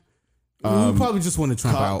like, we probably just want to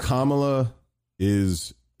Trump out. Kamala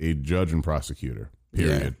is a judge and prosecutor.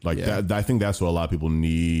 Period. That, I think that's what a lot of people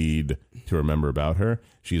need to remember about her.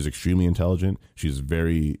 She is extremely intelligent. She's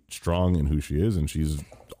very strong in who she is, and she's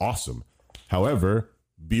awesome. However,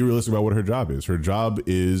 be realistic about what her job is. Her job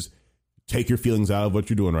is take your feelings out of what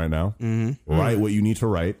you're doing right now, write what you need to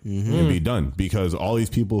write, and be done. Because all these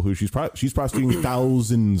people who she's prosecuting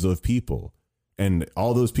thousands of people, and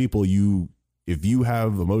all those people, if you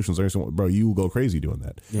have emotions or something, bro, you will go crazy doing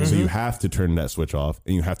that. So you have to turn that switch off,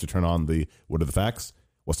 and you have to turn on what are the facts?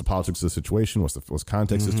 What's the politics of the situation? What's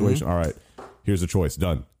context of the situation? All right, here's the choice.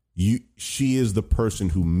 Done. She is the person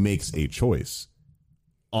who makes a choice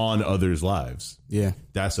on others' lives. Yeah.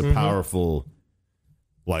 That's a powerful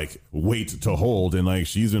weight to hold, and like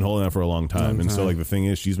she's been holding that for a long time. And so like the thing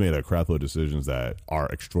is, she's made a crap load of decisions that are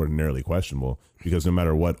extraordinarily questionable, because no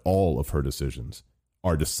matter what, all of her decisions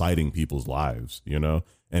are deciding people's lives, you know?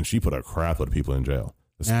 And she put a crap load of people in jail.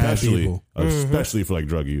 Especially for like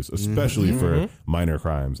drug use, especially for minor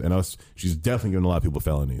crimes. And she's definitely giving a lot of people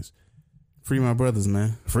felonies. Free my brothers,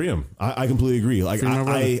 man. Free them. I completely agree. Like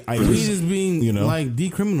weed is being like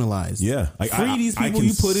decriminalized. Yeah, free these people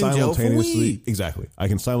you put in jail for weed. Exactly. I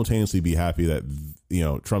can simultaneously be happy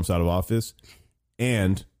that Trump's out of office,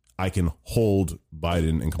 and I can hold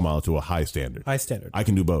Biden and Kamala to a high standard. I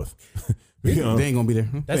can do both. They ain't gonna be there.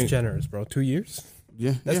 That's generous, bro. 2 years.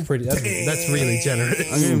 Yeah, that's pretty. That's really generous.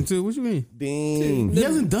 I gave him 2. What you mean? Dang. He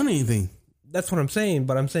hasn't done anything. That's what I'm saying.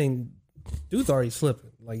 But I'm saying, dude's already slipping.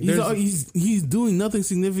 Like he's doing nothing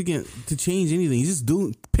significant to change anything. He's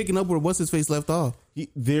just picking up where what's his face left off.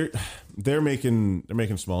 They're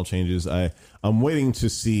making small changes. I'm waiting to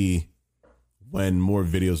see when more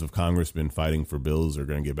videos of congressmen fighting for bills are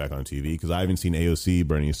going to get back on TV, because I haven't seen AOC,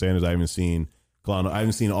 Bernie Sanders. I haven't seen Kalana. I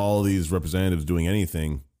haven't seen all these representatives doing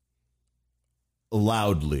anything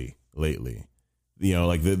loudly lately.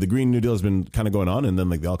 Like the Green New Deal has been kind of going on, and then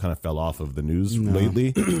like they all kind of fell off of the news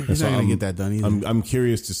lately. He's not going to get that done either. I'm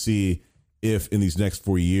curious to see if in these next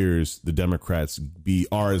 4 years the Democrats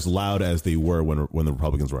are as loud as they were when the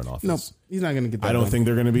Republicans were in office. No, he's not going to get that I don't think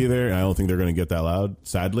they're going to be there, and I don't think they're going to get that loud,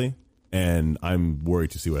 sadly. And I'm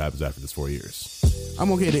worried to see what happens after this 4 years.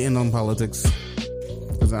 I'm okay to end on politics,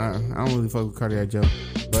 because I don't really fuck with Cardiac Joe.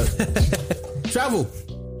 But travel.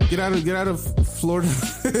 Get out of Florida.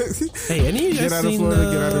 Hey, any of you guys seen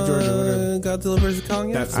Florida, get out of Georgia, whatever. Godzilla vs. Kong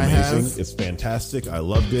yet? That's I amazing. have. It's fantastic. I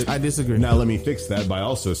loved it. I disagree. Now let me fix that by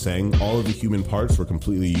also saying all of the human parts were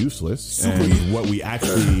completely useless. And what we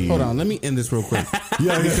actually Hold on, let me end this real quick.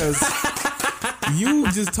 Because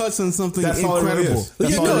you just touched on something That's all it really incredible. is.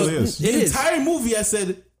 That's all it really is. The entire movie, I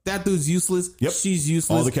said that dude's useless. Yep. She's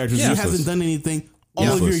useless. All the characters She useless. hasn't done anything. All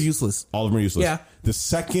of you are useless. All of them are useless. Yeah. The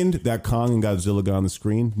second that Kong and Godzilla got on the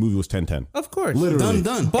screen, movie was 10-10. Of course. Literally.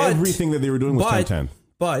 Done. But- everything that they were doing was 10-10.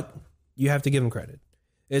 But you have to give them credit.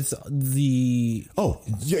 It's the Oh,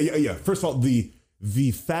 yeah. First of all,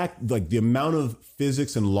 the fact, like the amount of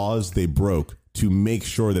physics and laws they broke to make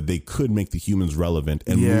sure that they could make the humans relevant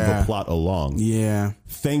and move a plot along. Yeah.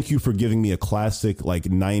 Thank you for giving me a classic like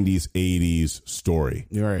 90s, 80s story.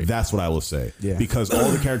 You're right. That's what I will say. Yeah. Because all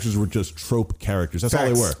the characters were just trope characters. That's all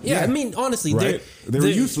they were. I mean, honestly, Right? They were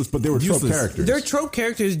useless, but they were trope characters. They're trope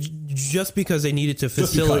characters just because they needed to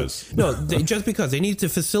facilitate. Just because they needed to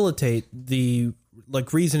facilitate the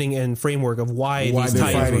like reasoning and framework of why these they're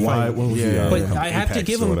titans fighting. were fighting. Yeah. But I have to Apex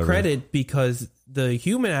give or them whatever. credit because the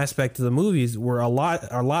human aspect of the movies were a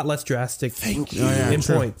lot less drastic. Thank you. In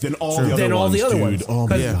point Than all the other ones, dude. Oh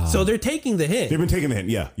my God. So they're taking the hint. They've been taking the hint.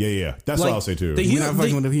 Yeah. That's Like, what I'll say too. the We're not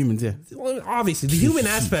fucking with the humans, yeah. Well, obviously, the human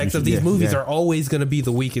aspects of these movies are always going to be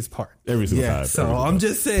the weakest part. Every single time. So Every single I'm time.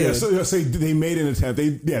 just saying. Yeah, so they made an attempt.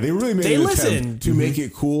 They really made an listened. attempt to make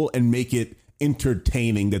it cool and make it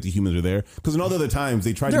entertaining that the humans are there. Because in all the other times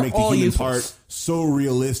they tried to They're make the all human useless. part so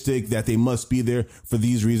realistic that they must be there for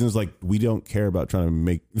these reasons. Like we don't care about trying to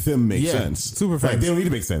make them make sense. super Like, facts. they don't need to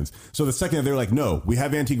make sense. So the second that they're like, no, we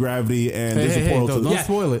have anti-gravity and there's hey, a portal to don't the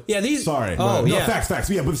spoil it. Yeah, these. Sorry. Oh, no, yeah. facts.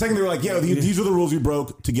 Yeah, but the second they were like, yeah, these are the rules we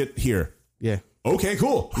broke to get here. Yeah. Okay,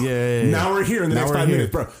 cool. Yeah. Now we're here in the Now next we're 5 here.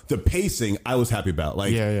 minutes, bro. The pacing I was happy about.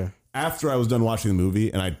 Like, Yeah. after I was done watching the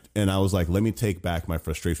movie, and I was like, let me take back my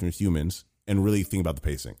frustration with humans and really think about the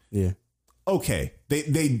pacing. Yeah. Okay,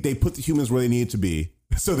 they put the humans where they needed to be,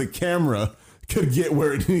 so the camera could get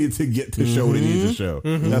where it needed to get to show what it needed to show.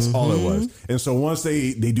 That's all it was. And so once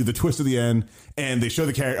they do the twist at the end and they show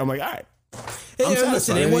the character, I'm like, all right. Hey, I'm listen,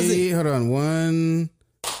 satisfied. it wasn't. Hey, hold on. One.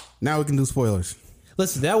 Now we can do spoilers.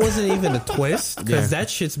 Listen, that wasn't even a twist because that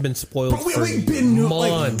shit's been spoiled But for we've been months.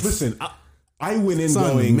 like, listen. I went in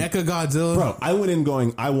Son, going Mecha Godzilla. Bro, I went in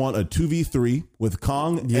going, I want a 2v3 with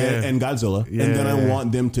Kong and Godzilla, and then I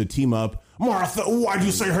want them to team up. Martha, why'd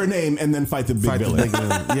you say her name? And then fight the big villain.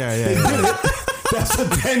 Yeah. They did it. That's a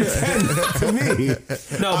 10-10 to me.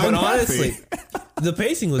 No, but I'm honestly, the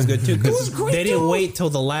pacing was good too because they didn't wait till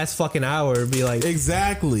the last fucking hour to be like,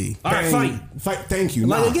 Exactly. all right, fight. Thank you.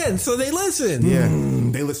 Like Nah. again, so they listened. Yeah.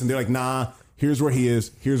 They listen. They're like, nah, here's where he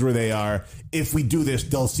is. Here's where they are. If we do this,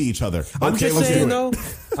 they'll see each other. I'm Okay, just let's saying do it. though.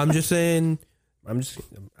 I'm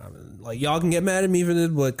like y'all can get mad at me for this,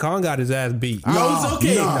 but Kong got his ass beat. I was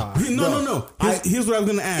okay. no. No. Here's what I was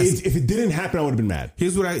gonna ask. If it didn't happen, I would have been mad.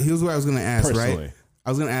 Here's what I was gonna ask. Personally. Right. I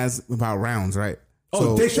was gonna ask about rounds. Right.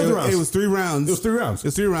 Oh, they showed the rounds. It was 3 rounds. It was 3 rounds. It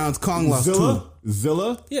was 3 rounds. Kong lost 2.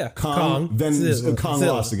 Zilla, Yeah, Kong, Kong, then Zilla, Kong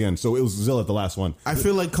Zilla. lost again. So it was Zilla at the last one. I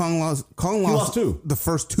feel like Kong lost. lost 2. The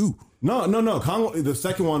first 2. No. Kong. The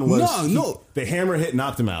second one was No. The hammer hit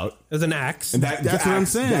knocked him out, There's an axe. and That's the what I'm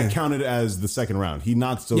axe- saying. That counted as the second round. He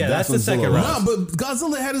knocked. So Yeah, that's the when Zilla second round. lost. No, but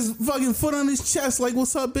Godzilla had his fucking foot on his chest. Like,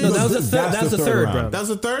 what's up, bitch? No, that was the That's third. That's the the third third round. round. That was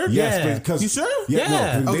the third. Yes, Yeah. because You sure?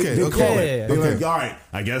 Yeah. No, Okay, they okay. called Yeah, it. yeah, They're okay. like, all right,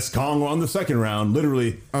 I guess Kong won the second round.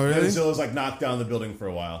 Literally, Oh, really? Then Zilla's like knocked down the building for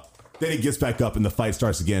a while. Then he gets back up and the fight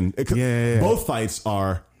starts again. Yeah. Both fights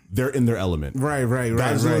they're in their element. Right.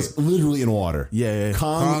 Godzilla's literally in water. Yeah.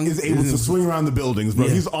 Kong is able to swing around the buildings, bro.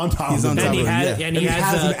 Yeah. He's on top He's of on the top and of he it, has And he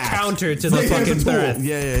has an a axe. counter to He the has a fucking tool. threat.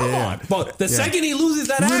 Yeah. Come on. But the second he loses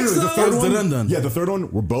that axe, Literally, the though, third one. done. Yeah, the third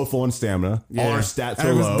one. We're both low on stamina. Yeah. Our stats I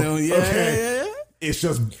are was low. doing- yeah, Okay. yeah. It's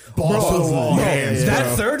just balls to the wall bro, hands. that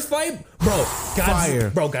bro. third fight,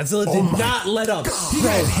 Fire. Godzilla did not let up. He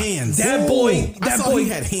had hands. That boy, I saw he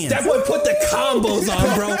had hands. That boy put the combos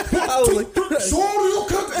on, bro. I was like,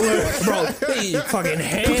 bro, he fucking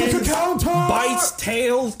hands, bites,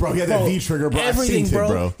 tails, Bro, he had that V trigger, bro. I everything, seen it, bro.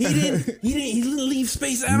 bro. He didn't leave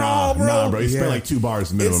space at Nah, all, bro. Nah, bro. He spent Yeah. like 2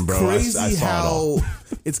 bars minimum, It's bro. crazy I saw it all. how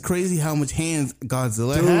it's crazy how much hands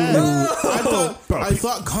Godzilla has. I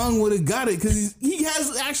thought Kong would have got it because he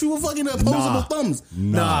has actual fucking opposable thumbs.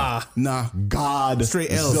 Nah. God.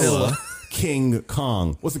 Straight L. Zilla, King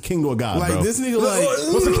Kong. What's a king to a god, Like bro? this nigga, like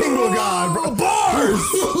What's a king to a god, bro? Bars!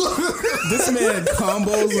 this man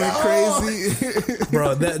combos like crazy.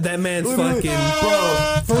 Bro, that man's fucking.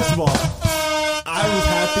 Bro, first of all, I was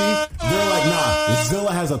happy They're like, nah,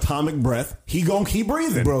 Zilla has atomic breath. He gonna keep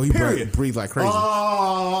breathing. Bro, he breathe like crazy.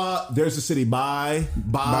 There's the city. Bye.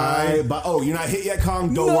 Oh, you're not hit yet,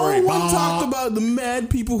 Kong? Don't worry. No one talked about the mad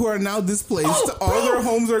people who are now displaced. All their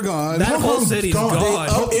homes are gone. That whole city's gone. They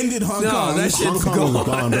upended Hong Kong. That shit's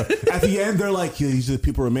gone. Bro. At the end, they're like, these are the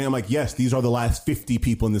people remain. I'm like, yes, these are the last 50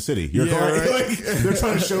 people in the city. You're correct. Right. Like, they're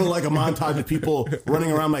trying to show like a montage of people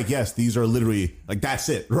running around. Like, yes, these are literally like that's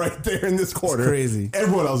it right there in this corner. It's crazy.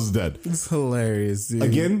 Everyone else is dead. It's hilarious, dude.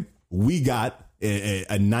 Again, we got a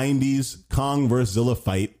 90s Kong versus Zilla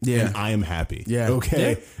fight, and I am happy. Yeah.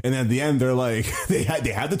 Okay. Yeah. And at the end, they're like, they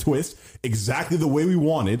had the twist exactly the way we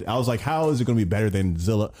wanted. I was like, how is it going to be better than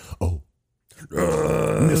Zilla? Oh,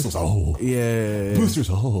 missiles. Oh, yeah. Boosters.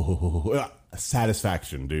 Oh,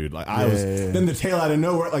 satisfaction, dude. Like I was. Then the tail out of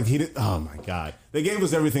nowhere, like he did. Oh my god, they gave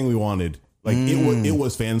us everything we wanted. Like it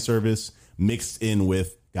was fan service mixed in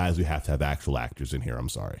with guys. We have to have actual actors in here. I'm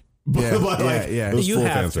sorry. Yeah, It was you full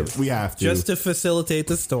have fan to. service. We have to Just to facilitate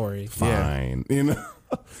the story. Fine. You know.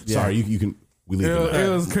 Sorry, you can. We leave it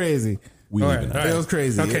was crazy. We leave it. It was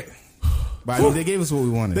crazy. Okay. But I mean, they gave us what we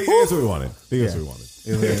wanted. They gave us what we wanted.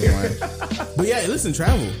 But yeah, listen,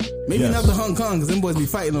 travel. Maybe not to Hong Kong because them boys be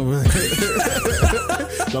fighting over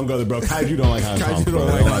there. Don't go there, bro. Kaiju don't like Hong Kong. Kaiju don't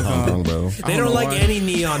like Hong Kong, bro. They don't like any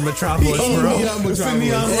neon metropolis, bro. It's the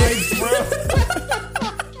neon lights, bro.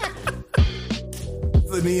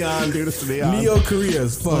 The neon, dude. It's the neon. Neo Korea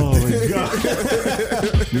is fucked. Oh my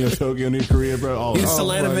god. Neo Tokyo, Neo Korea, bro. Oh, Used to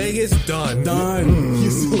land in Vegas, done.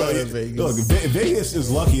 Used to land in Vegas. Look, Vegas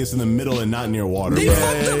is lucky it's in the middle and not near water. They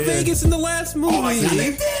fucked up Vegas in the last movie. Oh my god,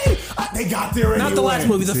 they did. They got there anyway. Not the last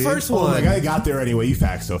movie, the first one. Oh my god, they got there anyway. You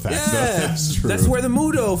facts so fast. Yeah, That's true. That's where the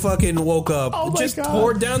Mudo fucking woke up. Oh my Just God.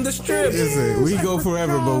 tore down the strip. Listen, we go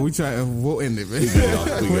forever, but we'll end it,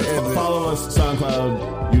 man. Follow us,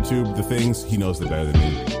 SoundCloud, YouTube, the things. He knows it better than me.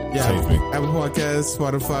 Yeah, Save me. Apple Podcasts,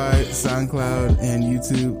 Spotify, SoundCloud, and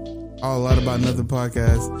YouTube. All A Lot About Nothing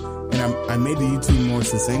podcast. And I made the YouTube more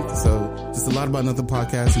succinct, so just A Lot About Nothing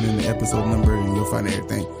podcast and then the episode number, and you'll find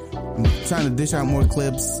everything. I'm trying to dish out more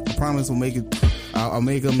clips. I promise we'll make it. I'll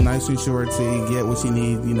make them nice and short so you get what you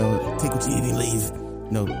need. You know, take what you need and leave.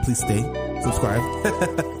 No, please stay. Subscribe.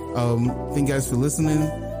 Thank you guys for listening.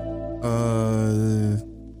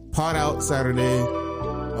 Pod out Saturday.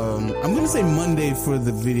 I'm gonna say Monday for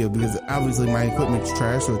the video because obviously my equipment's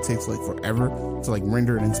trash, so it takes like forever to like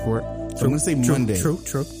render and export. So I'm gonna say Monday. True.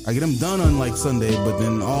 I get them done on like Sunday, but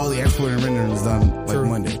then all the export and rendering is done like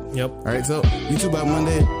Monday. Yep. All right, so YouTube out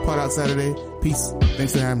Monday, pod out Saturday. Peace.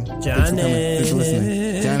 Thanks for having me. Johnny. Thanks for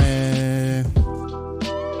listening. Johnny.